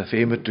luiddoer als een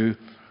feme tu,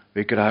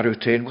 we graag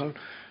uiteen wel.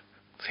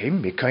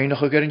 Fem, we kan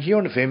nog een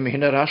hier, fem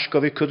in een rask,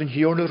 we kunnen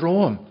hier een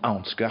room,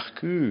 aanskach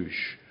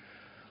kuus.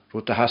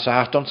 Roet de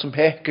hasaat ons een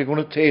hekke, gewoon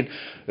uiteen,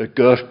 een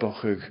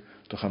gurpach,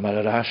 toch een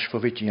maar rask voor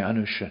wit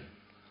janussen.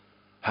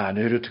 Ha,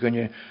 nu kun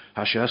je,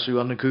 has je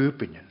aan de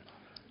kuipingen.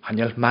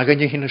 Hanel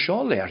magan hyn y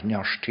sio lear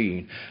niarst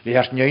hyn,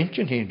 lear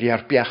niantyn hyn,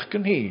 lear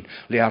biachgan hyn,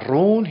 lear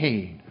rôn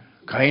hyn.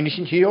 Cain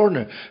sy'n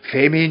hiorna,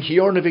 ffeim yn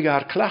hiorna fi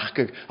gair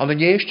clachgag, an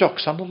yn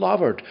eistioch san y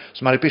lafard.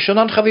 Sma'r bysyn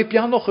an chafi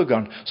pianoch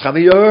agan,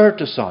 schafi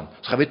yrtys an,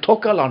 schafi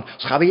togal an,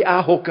 schafi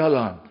ahogal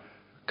an.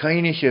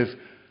 Cain sy'n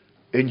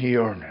yn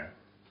hiorna.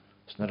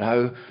 Sna'r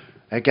hau,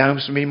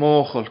 gams mi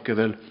mochol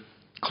gyfel,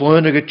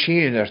 clwynig y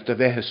tîn dy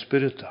fehe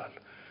spiritual.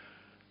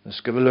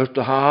 Nes gyfel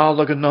dy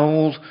hal ag yn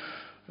nôl,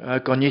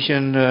 gan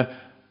sy'n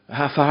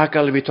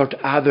hafagal fi tort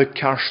addo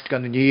karst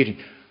gan yn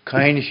irin.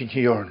 Cain sy'n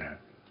hiorna.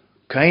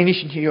 Cain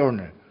sy'n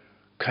hiorna.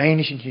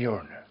 Cain sy'n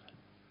hiorna.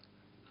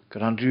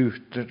 Gan drw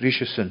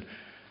rysysyn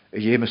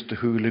y iemas dy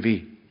hwyl y fi.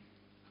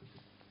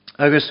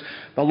 Agus,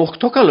 fel lwch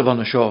togal y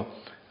fan y sio,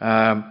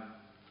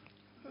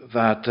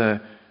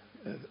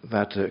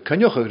 fad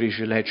cynioch ag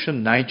rysy leid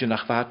sy'n naintyn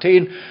ach fad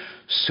ein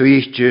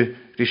swytio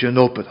rysy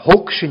nopad.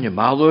 Hwg sy'n y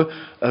malw,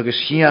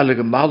 agus hialig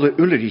y malw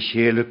ulyr i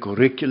siel y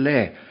gorig y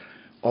le.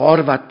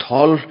 Or fad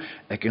tol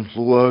ag yn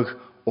llwag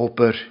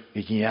oper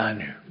i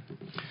gianw.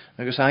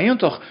 Agus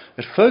aiontoch,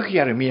 ffug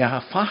Jeremia ha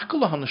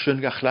fachgol o hann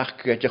sy'n gachlach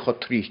gydych o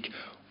trícht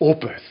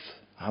obydd.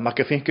 A mac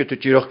a fincyd y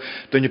dyrwch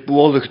dyn y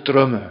bwolwch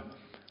dryma.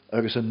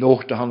 Agus yn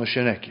nocht o hann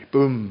sy'n egi.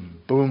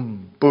 Bwm, bwm,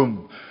 bwm.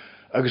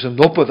 Agus yn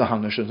nobydd o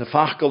hann sy'n, y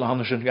fachgol o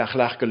hann sy'n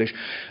gachlach gydych.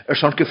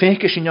 Son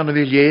gyfincyd sy'n anna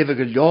fi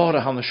lefyg y lior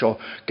o hann sy'n.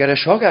 Ger y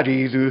siog ar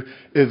iddw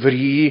y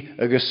fri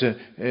agus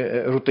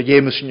rwt y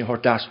iemus sy'n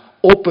hordas.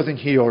 Obydd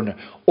yn hiorna,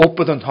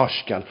 obydd yn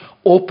hosgal,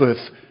 obydd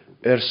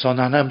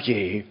son anam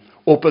ie.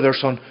 Obydd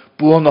son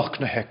bwynach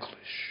na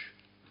heclis.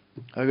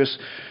 Agus,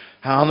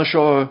 hana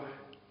sio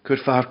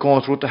cwr ffa'r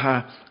gont rwyd ha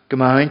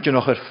gymaint yn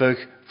ochr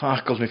ffug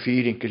ffacol na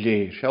ffyr yn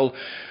gyleir.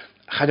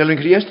 Chanel yn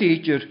gries di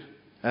idyr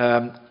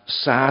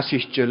sas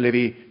idyr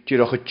lefi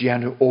dyr ochr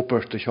dianw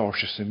obert y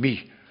hiorsis y mi.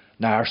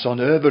 Na'r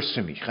son yfyrs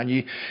y mi.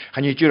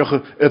 Chan i dyr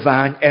ochr y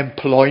fan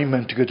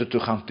employment gyda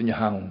dwi'n chant yn y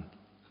hawn.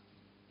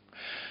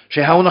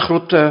 Se hawn ach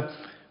rwyd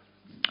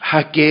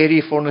ha geri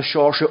ffwrn y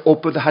siorsi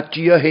obydd ha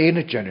dia hen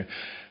y djanw.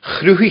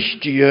 Chrwys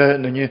dia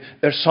na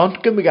sant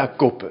gymig a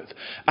gobydd.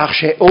 Ach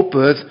se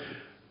obydd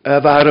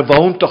var y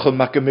fawntach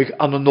yma gymig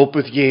an y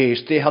nobydd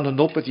jes. De han y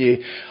nobydd je.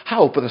 Ha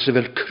obydd as y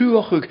fel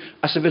crwachwg,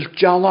 as y fel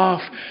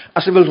jalaf,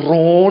 as y fel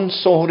rôn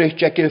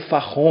sohreich ag y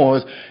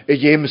ffachod y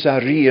jems a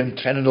rian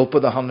tren yn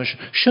obydd a hannes.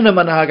 Sy'n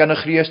yma na gan y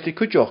chriesti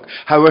cwdioch.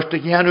 Ha wyrth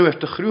y nianw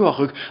wyrth y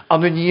crwachwg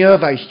an y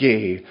niafaith je.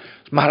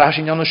 Mae'r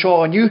asyn an y sio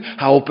an yw,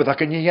 ha obydd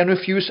ac yn i'n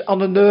ffiws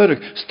an y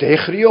nyrg,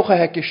 stechrioch a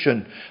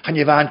hegysyn. Han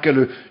i fan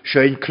gylw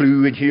sy'n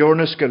clw yn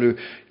hiornus, gylw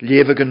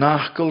lefyg yn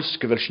nachgals,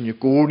 gyfel sy'n y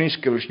gwrnis,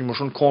 gyfel sy'n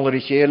mwysyn colar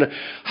i chele.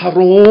 Ha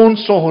rôn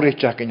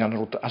sohorich ac yn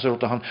as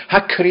yr han,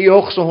 ha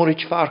crioch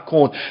sohorich far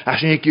con,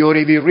 as yn i gior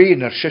i fi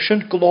rin, ar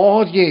sysyn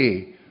glod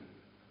ie.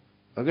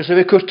 Agus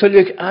efe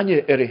cwrtylig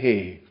anya y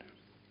hen.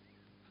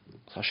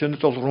 Sa sy'n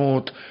ydol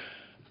rôd,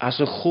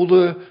 as y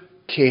chwle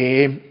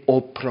cêm o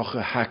proch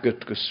y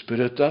hagyd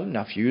gysbrydal,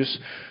 na ffiws,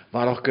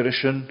 mae'r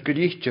ogyrysyn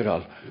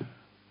gydieithioral.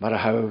 Mae'r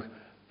haw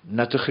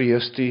na dy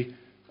chriasti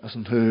as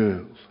yn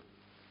hyl.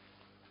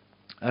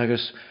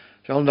 Agus,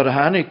 siol na'r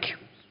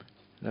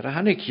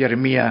hanig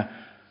Jeremia,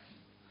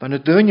 fan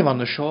y dyn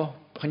fan y sio,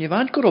 chan i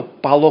fan gyro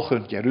baloch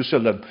yn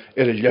Jerusalem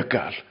y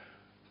lygar,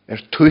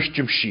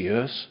 twychtym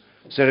sias,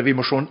 ser fi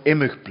mwysôn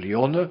imig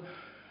bliona,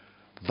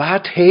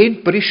 fad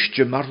hen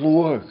bristym ar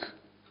lwag.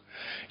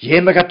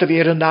 Jem ag at y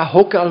fyr yn na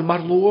hogal mar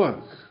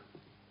lwag.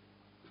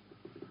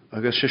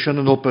 Agus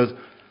sy'n yn obydd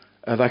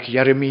y fach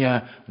Jeremia,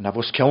 na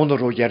fos cawn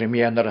o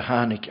Jeremia yn yr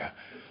haniga.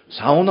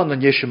 Sawn an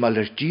yn ysym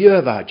al yr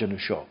dia fad yn y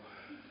sio.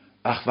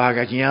 Ach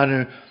fag at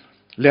ianw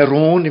le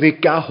rôn i fi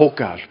ga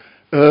hogal,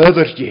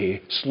 yfyr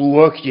je,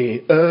 slwag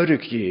je,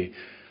 yryg je,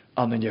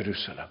 an yn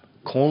Jerusalem.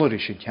 Colar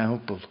is yn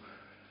tiawbl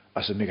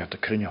as y mig at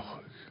y crynioch.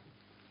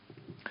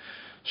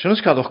 Sy'n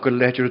ysgadwch gyda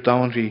ledger o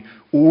dawn rhi,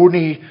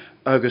 wrni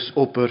agus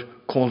oper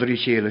colar i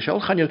chele. Siol,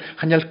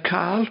 chanel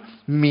cael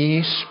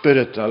mi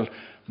spiritual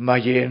ma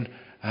jen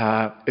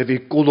y fi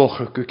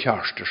gwloch ag y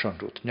ciarst sy'n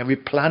rwyd. Nya fi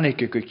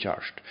planig ag y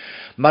ciarst.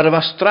 Mae'r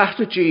fa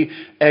strategy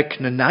ag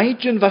na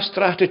naidyn fa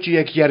strategy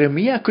ag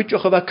Jeremia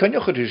cwtioch o fa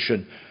cynioch yr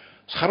ysyn.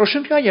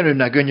 Scharosy'n gael yn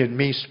yna gynnyd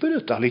mi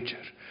spiritual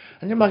idr.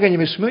 Anya ma gen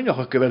i mi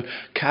smynioch ag fel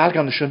cael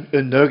gan ysyn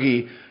ynygu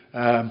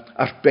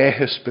ar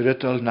behe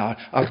spiritual na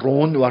ar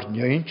rôn o ar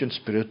njönt yn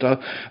spiritual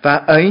fa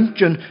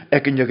eintyn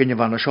ag yn ygyn i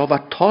fan o sio fa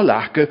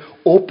tolach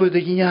obydd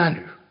y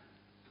gianw.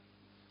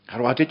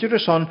 Ar wat ydyr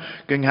y son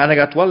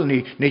gynghanag atwal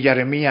ni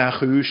Jeremia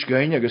chwys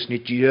gyn agos ni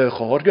dia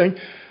chor gyn.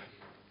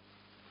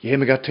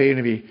 Iem ag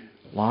atein fi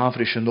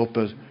lafrys yn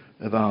obydd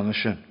y fan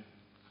ysyn.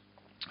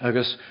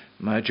 Agos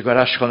mae dy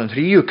gwarasgon yn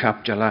rhiw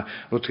capdala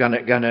wrth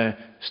gan y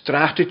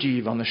strategy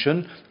fan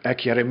ysyn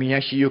ac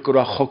Jeremia hi yw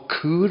gyda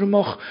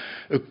chocwrmoch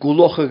y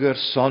gwloch ag yr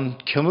son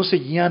cymys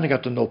y ian ag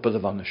at y nobydd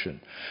y fan ysyn.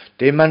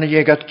 Dim man y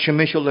ag at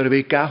chymysol ar y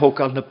fi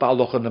gahogal na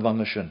baloch yn y fan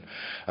ysyn.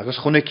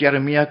 Agos chwnig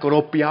Jeremia gyda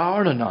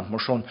biarn yna,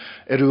 mor son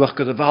rwach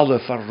gyda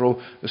falaf ar ro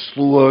y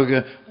slwag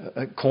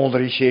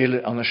colar i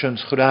chel an ysyn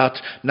schwrat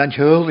na'n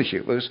hyl i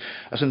chi.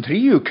 As yn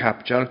rhiw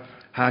capdal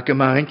ha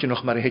gymaint yn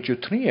o'ch mar y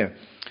heddiw tri.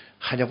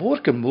 Chan ja vor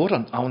gemor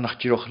an awnach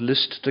diroch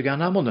list de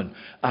gan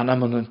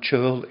amanen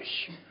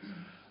tjölich.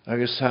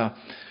 Agus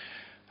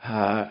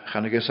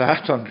chan agus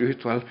an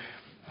rút, wel,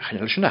 chan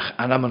ja lysnach,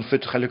 anaman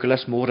fyt chaluga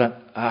les mór an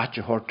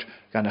aatje hort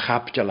gan a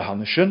chapjal a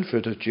hanna sin,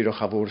 fyt a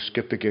diroch a vor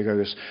skipig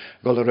agus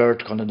golar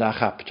erd gan a na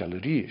chapjal a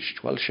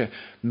ríist. Wel, se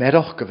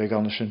meroch gyfe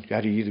gan a sin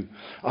gar iru.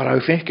 Ar au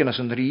fenkin as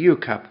an riu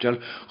capjal,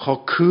 cha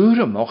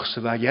cwr moch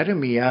sa va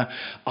Jeremia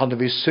an a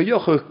vi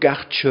suioch o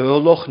gach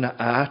tjöloch na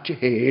aatje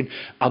heen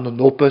an a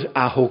nopper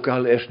a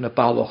hogal na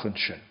balochen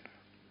sin.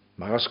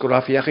 Maar as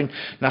gorafiachin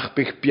nach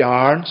bych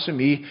bjarn sa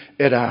mi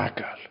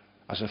agal,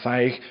 as a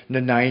feich na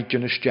naintje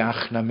na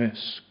stiach na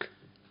musk.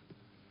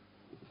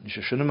 Nis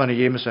a sinna man a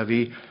jémas a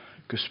vi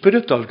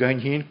gespyrdal gain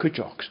hien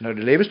kutjoks. Nou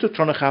de levens to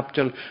tronna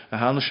kaptel a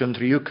hanna sin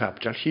riu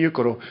kaptel. Hier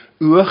goro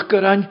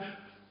uachgarain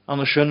an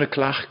a sinna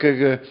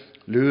klachke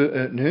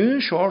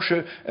nu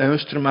sjorse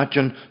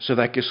instrumentjen sa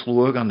vekje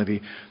slug an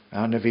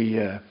a vi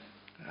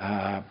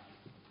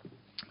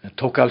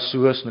tokal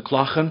suas na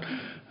klachen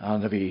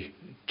an a vi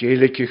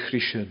Djelike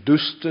Grische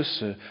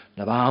Dustes,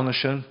 na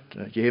Wanischen,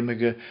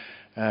 jemige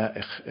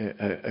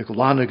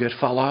glaniger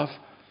fallaf.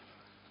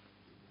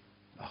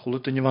 A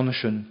chulut in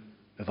Wanischen,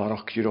 war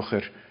ook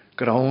jirocher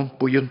graun,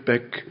 boeiend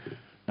bek,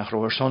 nach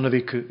roer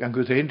sonnewik en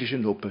goed heendisch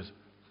in lopet,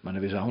 maar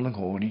we zijn een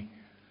honing.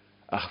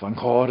 Ach, van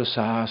gore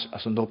saas,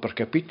 als een dopper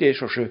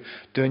kapites, als je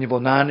teun je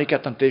wonanik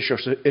het aan tes,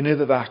 als ze in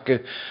de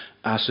wakke,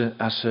 als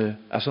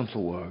een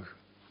vloog.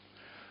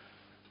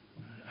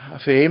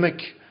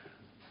 Veemek,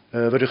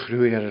 over de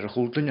groeier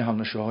goelten je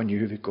handen zo aan je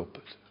huwelijk op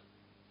het.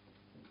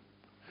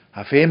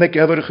 Veemek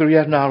over de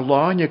groeier naar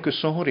laanje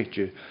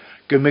kesonritje.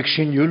 Gumik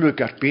sin jullie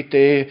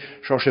karpite,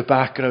 zoals je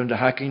background de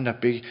hacking, dat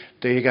bij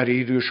de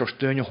garidu zoals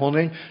steun je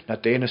honing,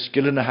 dat de ene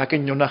skillen de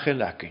hacking je nog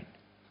gelakken.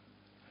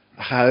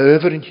 Ga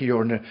over in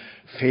hier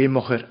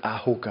veemocher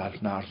ahogal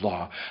naar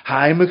la.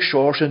 Heimig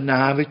zoals een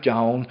navet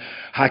jaun,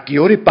 hak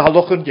jori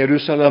ballochen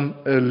Jeruzalem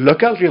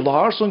lukkal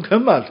relaars en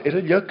kummel,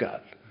 het lukkal.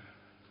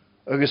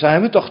 Agus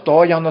heim toch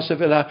daar Jan as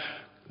wil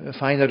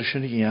fijner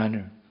sin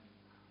janu.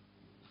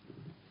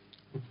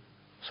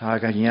 Sa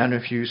ga janu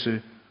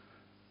fuse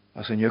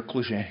as een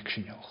jukklus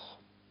eksinjoch.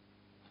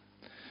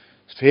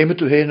 Feme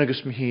tu heen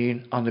agus me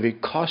heen an de vi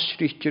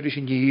kastrichter is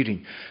in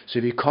jirin,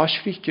 se vi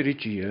kastrichter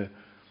is jie.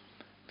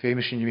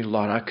 Feme sin vi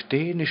larak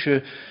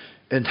denische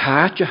een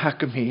haatje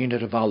hakem heen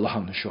er walle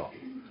hanne sjo.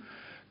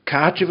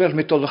 Kaatje wel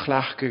met alle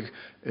glachkig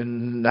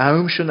een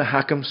naumschen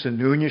hakem, zijn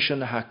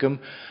nuunischen hakem,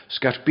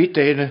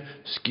 scarpitene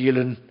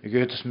skielen,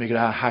 geutes me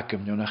gra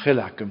hakem, jona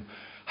gilakem,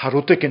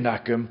 haruteken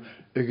hakem,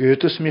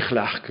 geutes me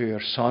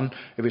glachkeur, san,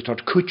 weet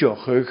tot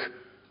kutjochig,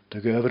 de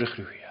geuwere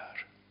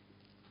groeijaar.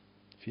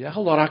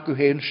 Via larak u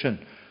heenschen,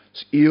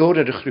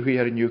 iore de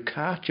groeijaar in uw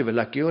kaatje, wel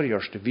lak iore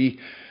eerste wie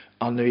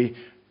aan de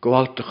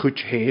gewalt de goed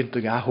heen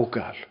te ga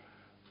hoekal.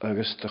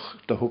 Agus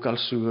de hoekal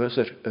suus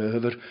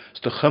over,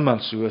 de gummel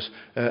suus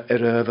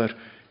over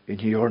in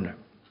hiorne.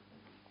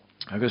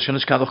 Agus sin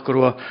is cadach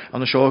gro an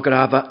de seo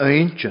grava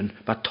eintjen,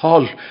 wat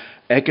tal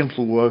egen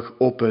vloog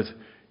op het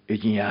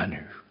in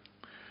janu.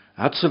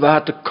 Had ze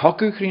wat de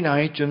kokkig in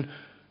eintjen,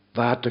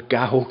 wat de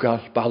gahogal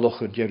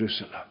balloch in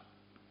Jeruzalem.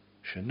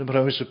 Sin de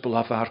brause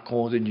belaf haar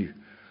konde nu.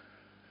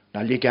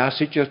 Na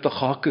ligasit je de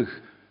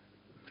kokkig,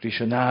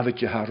 rische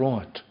navetje haar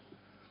rond.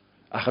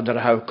 Ach en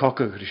daar hou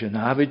kokkig, rische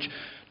navetje,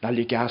 na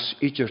ligas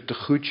itjer te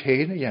goed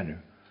heen janu.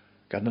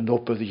 Gan een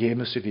oppe de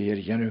jemese weer,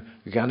 janu,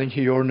 gan in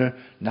hiorne,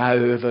 na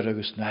over,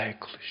 agus na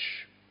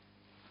eklish.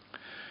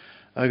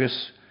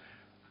 Agus,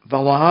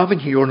 valaven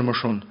hiorne maar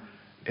schon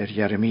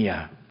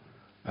Jeremia.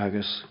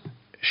 Agus,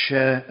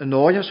 se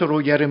nooia so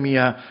ro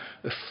Jeremia,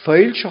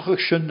 feilsachig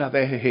schon na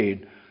wehe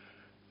heen.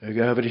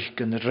 Over ich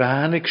gen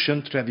ranig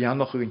schon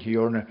trevianoch in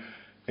hiorne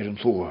een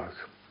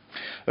vloog.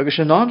 Agus,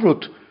 een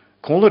aanroet,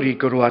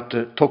 kolerik roat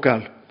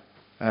tokal,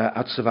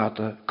 at se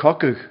wat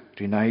kokkig,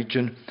 die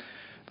naidjen,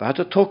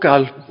 wat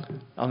tokal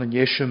aan een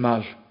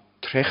jeshemal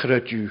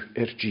trechredju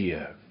ergie.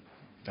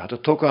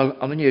 Wat tokal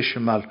aan een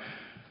jeshemal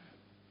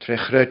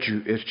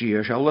trechredju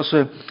ergie. Alles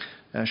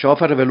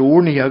schaffer wel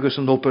oornie agus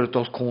en opper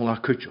tot kola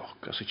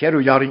kutjok. Als ik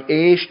hier jaar in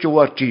eerst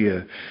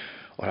joargie,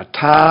 or a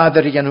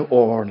tader in een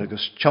oorn,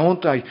 agus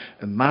tjantai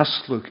een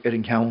masluk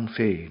in jaun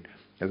veen,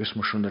 agus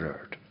moesten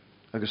eruit.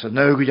 Agus het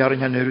neuge jaar in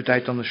hen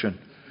tijd aan de schön.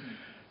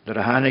 Daar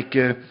han ik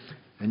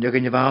en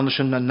je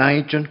wanneer na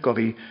nijntjen, kan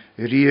we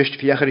riest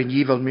viecher in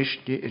jevel mis,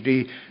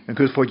 die een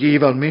goed voor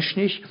jevel mis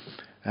niet.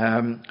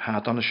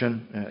 Had dan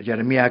een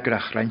Jeremia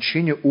graag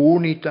ranchine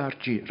oornie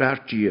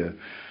daartje,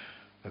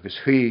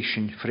 agus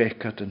huisjen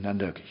frekketen en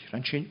duggy.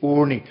 Ranchine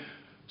oornie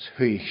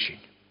huisjen.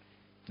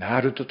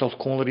 Naar het al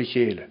kon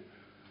hele.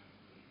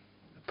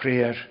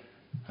 Prayer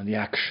and the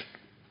action.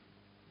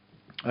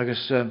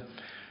 Agus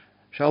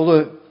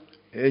zal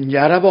een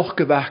jarabach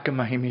gewakken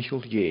maar hem niet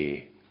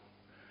je.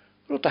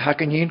 Rota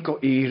haken heen ko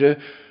ire,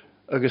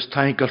 agus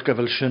tainkel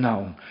gewel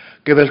shenaun.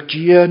 Gewel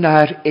gia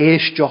naar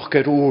eestjoch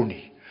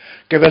geroorni.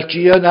 Gewel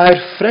gia naar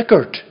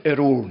frekkert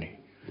eroorni.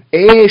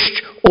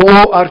 Eest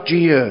o ar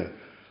gia.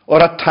 or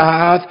a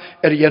tad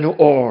yenu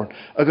orn,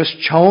 agus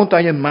chaunt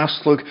a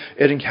maslug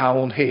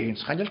chawn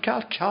heens. Chan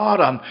cael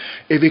caran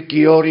vi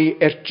giori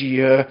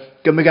dia,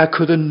 gymaga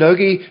cwyd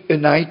nugi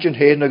naidyn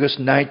hen agus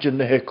naidyn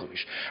na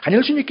heglis.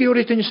 Chan sy'n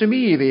giori dyn sy'n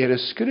mi fi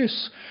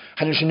ysgrys.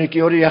 Chan sy'n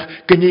giori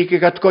ach gynig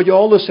ag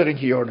atgoiolus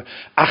hiorna,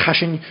 a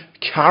chasyn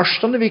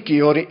carstan vi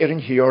giori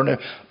hiorna,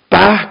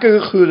 bach a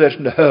chwyd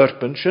na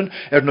hyrpen sy'n,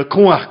 na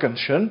cwachgan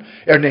sy'n,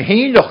 na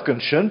heinlochgan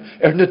sy'n,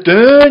 na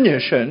dynia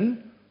sy'n,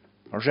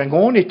 ar sy'n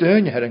gôn I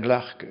dynia her yn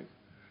glachgu.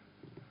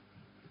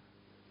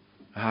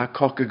 A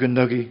coc a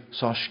gynygu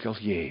sosgal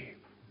ie.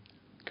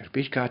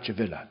 Gyrbyd gach y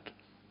filad.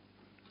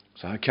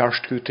 Sa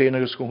carst gwtein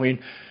agos gwyn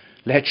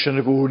let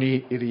sy'n y gwni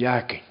I fi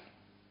agin.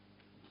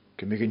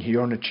 Gymig yn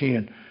hior na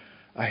tîn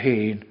a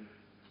hen,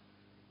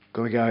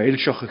 gymig a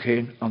eilsioch ag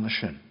hen an y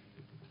sy'n.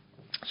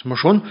 So mae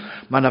sy'n,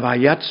 mae'n a fa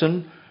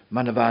iadson,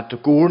 mae'n a fa dy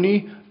gwni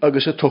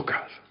agos y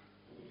tŵgar.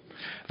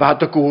 Fa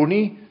dy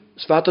gwni,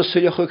 sfa dy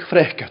sylioch ag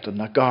ffregat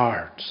na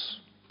guards.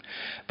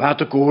 Fa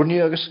dy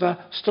gwni agos fa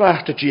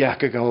strategy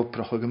ac ag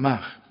alproch ag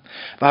ymach.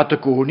 Fa dy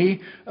gwni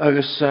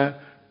agos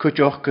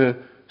cwtioch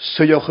ag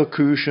sylioch ag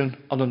cwysyn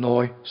an y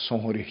noi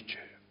sonhoritio.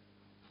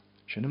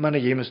 Sy'n yma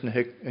na iemes na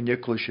yn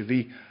yglis y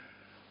fi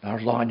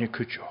na'r lain y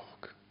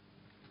cwtioch.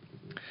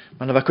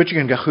 Mae'n a fa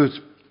cwtioch yn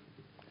gachwyd.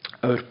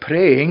 Our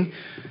praying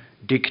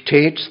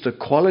dictates the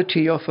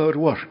quality of our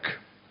work,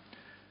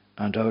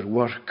 and our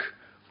work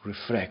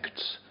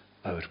reflects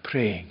our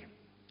praying.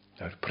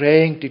 Our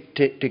praying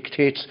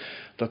dictates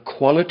the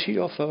quality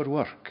of our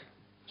work.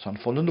 San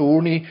van den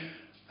orni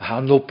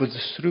han op het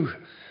sruch.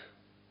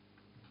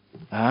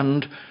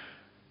 And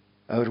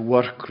our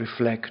work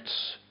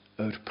reflects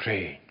our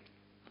praying.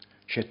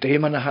 She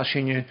teman a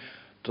hasinje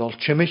dal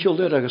chimichel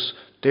der agus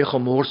dech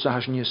moor sa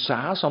hasinje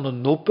saas an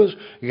den noppes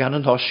gan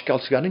en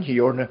hoskals gan en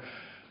hiorne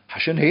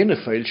hasin hene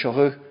feil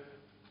shoge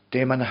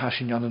teman a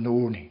hasinje an den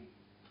orni.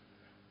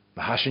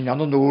 Ma hasinje an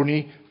den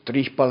orni,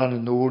 driechbal an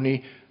den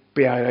orni,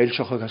 be a eil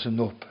shoge gas en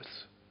noppes.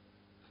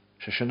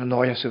 Ze zijn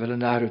nooit ze willen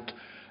naar het.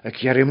 Ik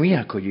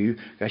Jeremia kon je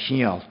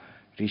gaan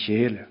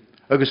richelen.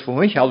 Agus voor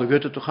mij alle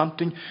goede toch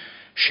hamten.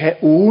 Ze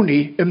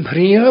uni een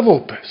brief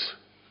op het.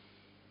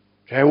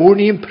 Ze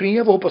uni een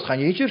brief op het. Gaan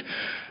je hier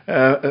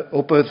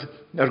op het.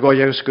 Ga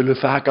je schulden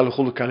vaak alle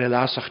goede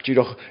kalelas zegt je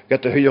toch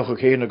dat de hele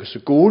gegeen agus de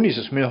koen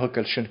is meer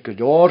gekeld zijn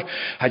kedoor.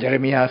 Had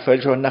Jeremia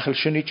veel zo nachel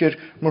schnitter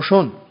maar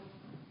schon.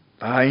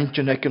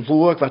 Eindje nek een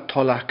loog wat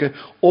tolakke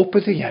op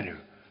het janu.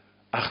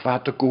 Ach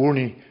wat de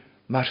koen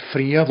maar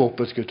vriend op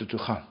het goed te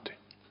gaan.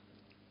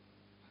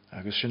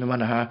 Agus sy'n yma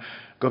na ha,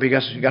 gof I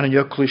gan yn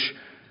yklis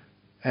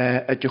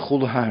at y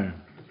chwle hawn.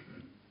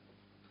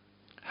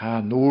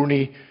 Ha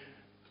nwrni,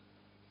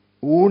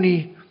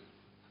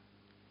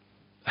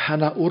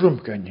 hana wrm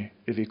gynnu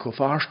I fi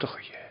cwffarstach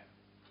o ie.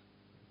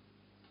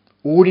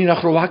 Wrni na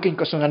chrwagin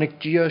gos yn anig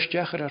dia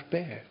ysdiach ar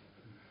be.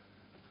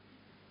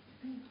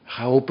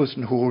 Ha opeth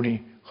yn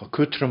hwrni, cha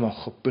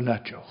cwtramach o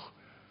bynadioch,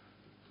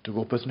 dy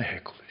opeth na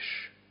heglis.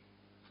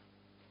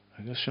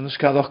 Agus sy'n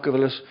ysgaddoch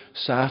gyfel ys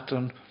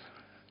Satan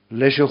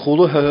leis y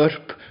chwle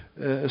hyrp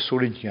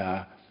sŵrin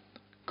ia,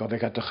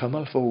 gofeg at y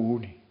chymal fo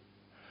wni.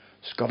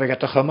 Sgofeg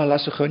at y chymal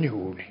as y chyn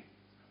wni.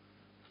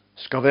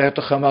 Sgofeg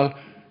at y chymal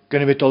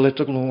gynnu fi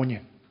dolet y glwni.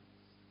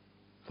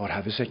 For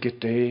hafys ag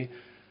ydy,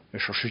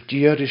 ys oes y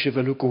diar is y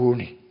fel y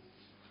gwni.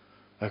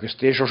 Agus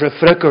des oes y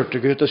ffrygr dy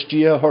gyd ys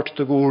dia hort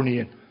y gwni.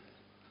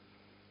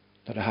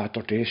 Dar a hat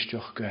o'r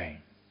deistioch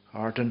gain.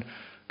 Arden,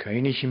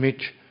 cain ich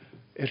mit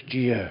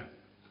dia.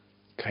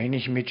 Cain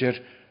ich mit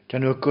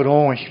den o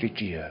gronch ri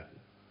dia.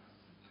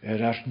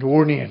 Ar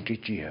nwrni yn ri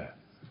dia.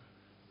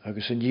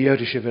 Agus yn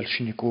iar is y fel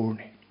sy'n y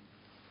gwni.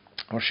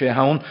 O'r se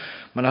hawn,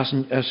 mae'n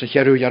as y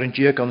cherw ar yn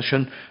dia gan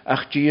sy'n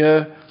ach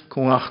dia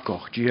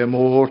cwngachgoch, dia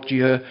môr,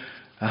 dia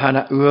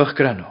hana uwch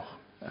granoch,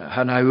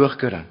 hana uwch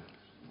gran.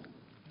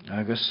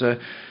 Agus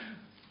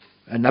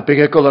yn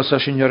abigegol as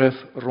sy'n iaref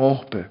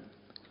rohbe.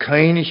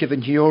 Cain ich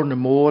yn hior na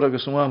môr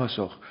agus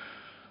nwamasoch.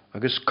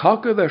 Agus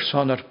cogaf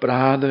son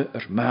brade,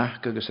 mach,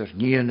 agus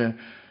niene,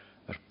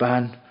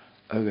 ban,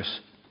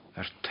 agus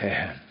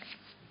tehen.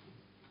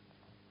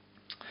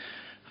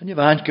 En je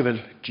waant gewel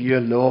dia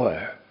loe.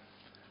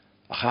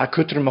 Ach ha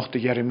kutter mocht de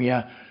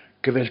Jeremia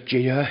gewel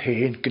dia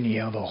heen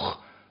gneavoch.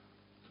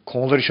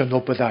 Konder is een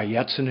oppe da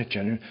jetsen het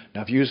jenu.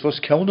 Na views was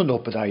kounden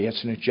oppe da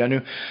jetsen het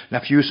jenu. Na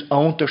views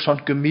aunter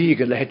son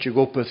gemiege let je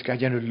op het ga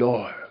jenu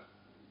loe.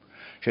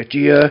 Je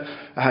dia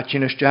had je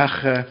een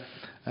stach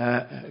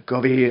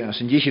govi as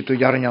een jichie to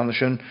jaren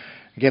andersen.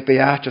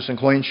 Gepeaat as een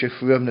kleintje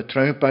vuur na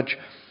trumpad.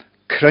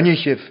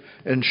 Krunnichif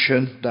in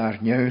schön daar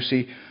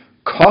nieuwsie.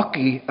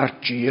 Cocky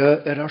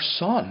dia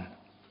son.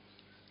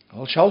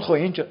 Al shall go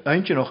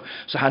eentje nog,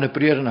 ze gaan een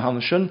breer in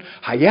Hansen.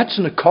 Ha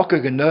jetsen een kokke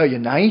geneuie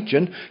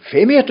neitjen,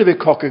 veel te we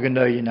kokke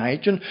geneuie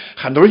neitjen.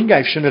 Gaan door een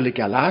geef schunnelik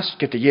alast,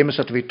 get de jemes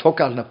dat we toch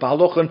al na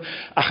palochen.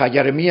 Ach ha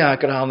Jeremia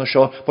graan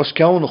zo, was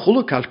kouwen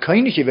geluk al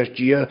keinige werd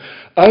dia,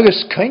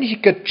 agus keinige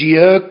get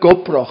dia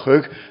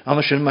goprochig,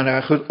 anders man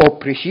er goed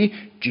oprichi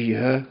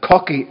dia,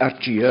 cocky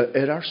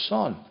dia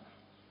son.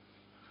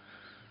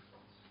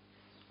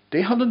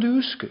 Die hadden de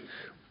uskig.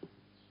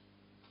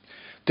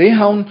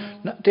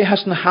 Dé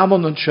has na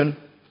haman sin,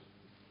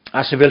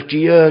 as bhfuil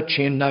dia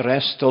sin na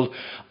restal,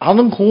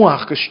 anam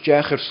chuach go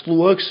steach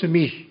slúag sa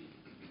mí.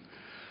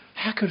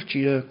 Hecar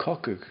dia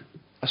cocug,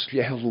 as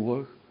léthe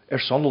luag,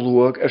 son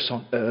luag,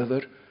 son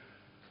över,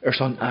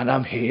 son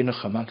anam héna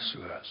chaman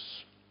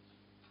suas.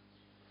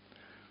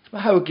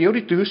 Maar hou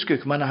georie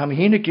dúskuch, maar ham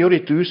hene georie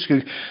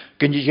dúskuch,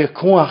 gyn je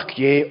chuach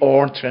je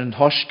ornt en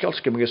hoskels,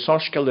 gyn je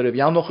soskels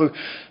vianoch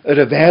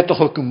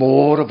wetoch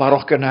gmor,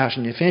 waroch gynas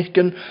in je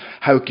finken,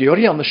 hou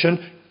georie andersen,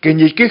 gyn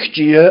je gicht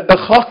je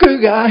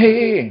chocug a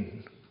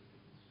heen.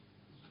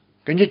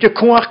 Gyn je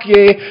chuach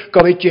je,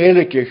 gaf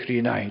jele gich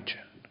rinaid.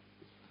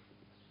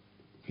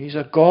 He's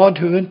a God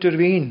who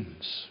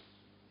intervenes.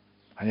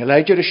 En je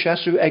leidt je de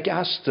chesu eg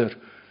aster,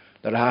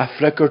 dat ha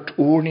flikkert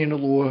oorn in de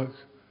loog.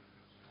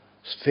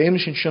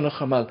 Féims sin sinna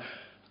chamal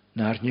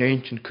nar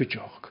neintjin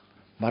cúteach.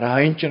 Mar a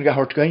eintjin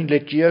gahort gain le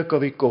dia go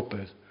bhí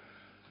gopad.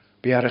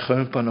 Bí ar a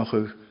chumpa noch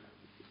u,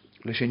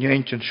 le sin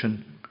neintjin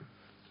sin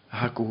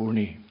a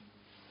gúrní.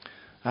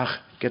 Ach,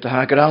 get a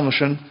hagar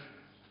sin,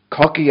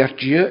 coci ar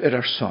dia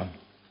ar son.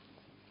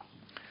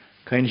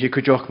 Cain hi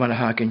cúteach man a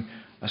hagin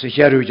as a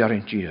jerúd ar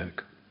ein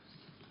diag.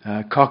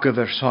 Cocah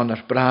ar son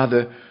ar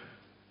brade,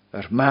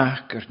 ar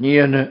mach, ar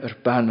niene, ar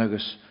ban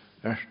agus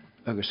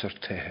ar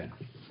tehen.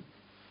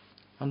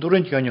 An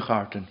dúrin gan je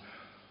charten,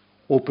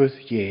 opad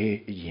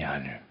je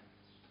jane.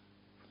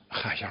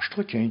 Cha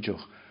jarstro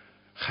tjeintoch,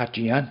 chat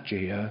jant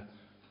je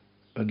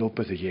een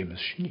opad je mes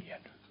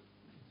snien.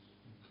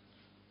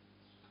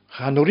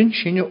 Cha dúrin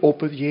sinne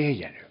opad je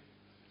jane.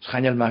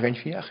 Schanjal mag een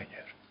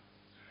fiachener.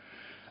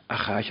 A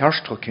cha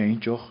jarstro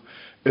tjeintoch,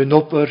 een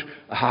opad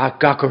ha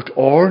gakkert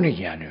orne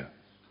jane.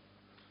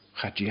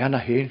 Chat jana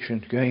heen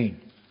sin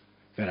gein,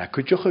 ver a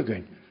kutjoch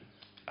gein.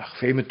 Ach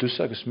feime dus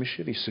agus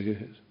misje wie se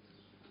gehet.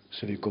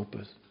 Sy fi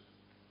gobyd.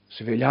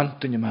 Sy fi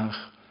liant yn ymach.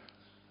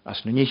 As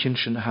na nisyn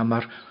sy'n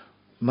hamar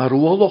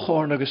marwoloch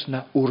orn agos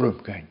na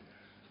wrwm gain.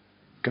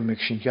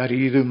 Gymig sy'n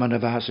gari iddw man y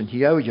fas yn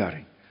hiaw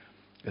jarin.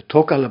 Y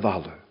tog al y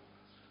falw.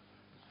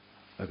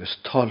 Agos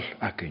tol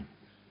agyn.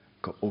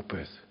 Go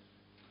obydd.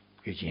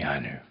 I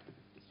dianw.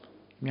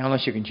 Mianna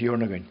sy'n gyn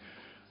tiwr na gyn.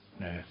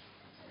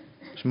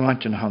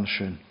 Smwant yn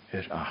hansyn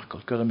i'r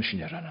achgol. Gyda mi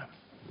sy'n ar yna.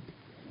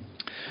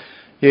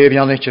 Ef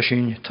ianna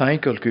sy'n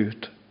taigol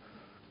gyd.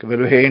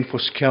 Gyfel o hen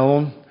ffos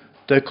cawn,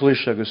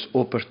 deglis agos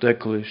oper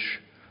deglis.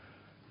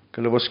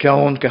 Gyfel o fos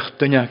cawn gach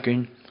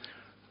dyniagin,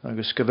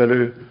 agos gyfel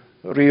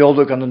o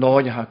riolwg an y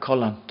noed ha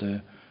colant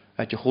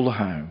at y chwla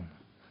hawn.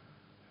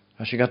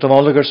 As i gat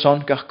afolig ar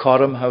son gach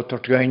corym haw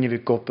tortgain i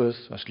fi gopydd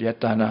as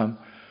liet anam.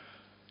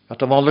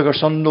 Gat afolig ar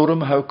son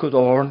nwrym haw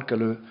cwd orn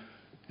gyfel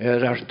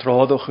ar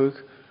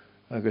trodochwg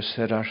agos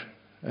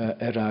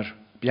ar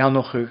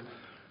bianochwg.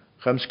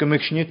 Chams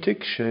gymig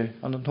snitig se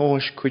an yn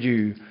hoes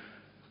cwdiw.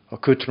 O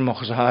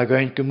cwtrymach as a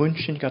hagain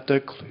gymwnsyn gad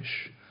dyglis.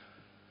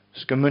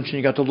 Sgymwnsyn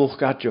gad y lwch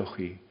gadioch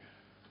i.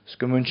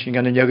 Sgymwnsyn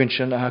gad y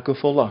niogynsyn a hag o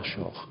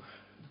ffolasioch.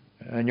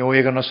 Yn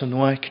oeg an as y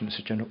nwaic nes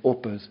ydyn nhw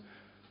obydd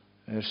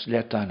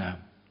sliet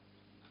anam.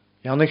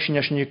 Ianig sy'n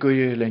ysyn i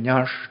gwy le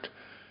niarst.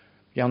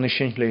 Ianig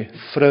sy'n le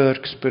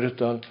ffryrg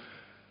spiritual.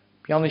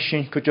 Ianig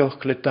sy'n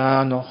cwdioch le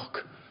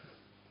danoch.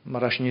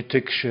 Mar as ni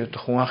tigsio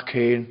dy chwach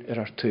cain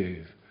ar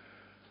tyf.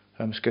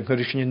 Sgyn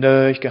chwrdd sy'n i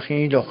nöig gach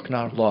un loch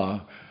gnar la.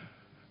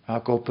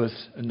 Ac opydd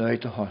yn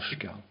neud y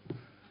hosgal.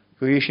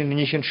 Gwy eisiau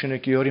nisyn sy'n y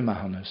gyori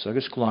mahanus,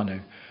 agos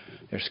glanw,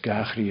 ers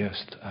gach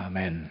riast.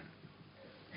 Amen.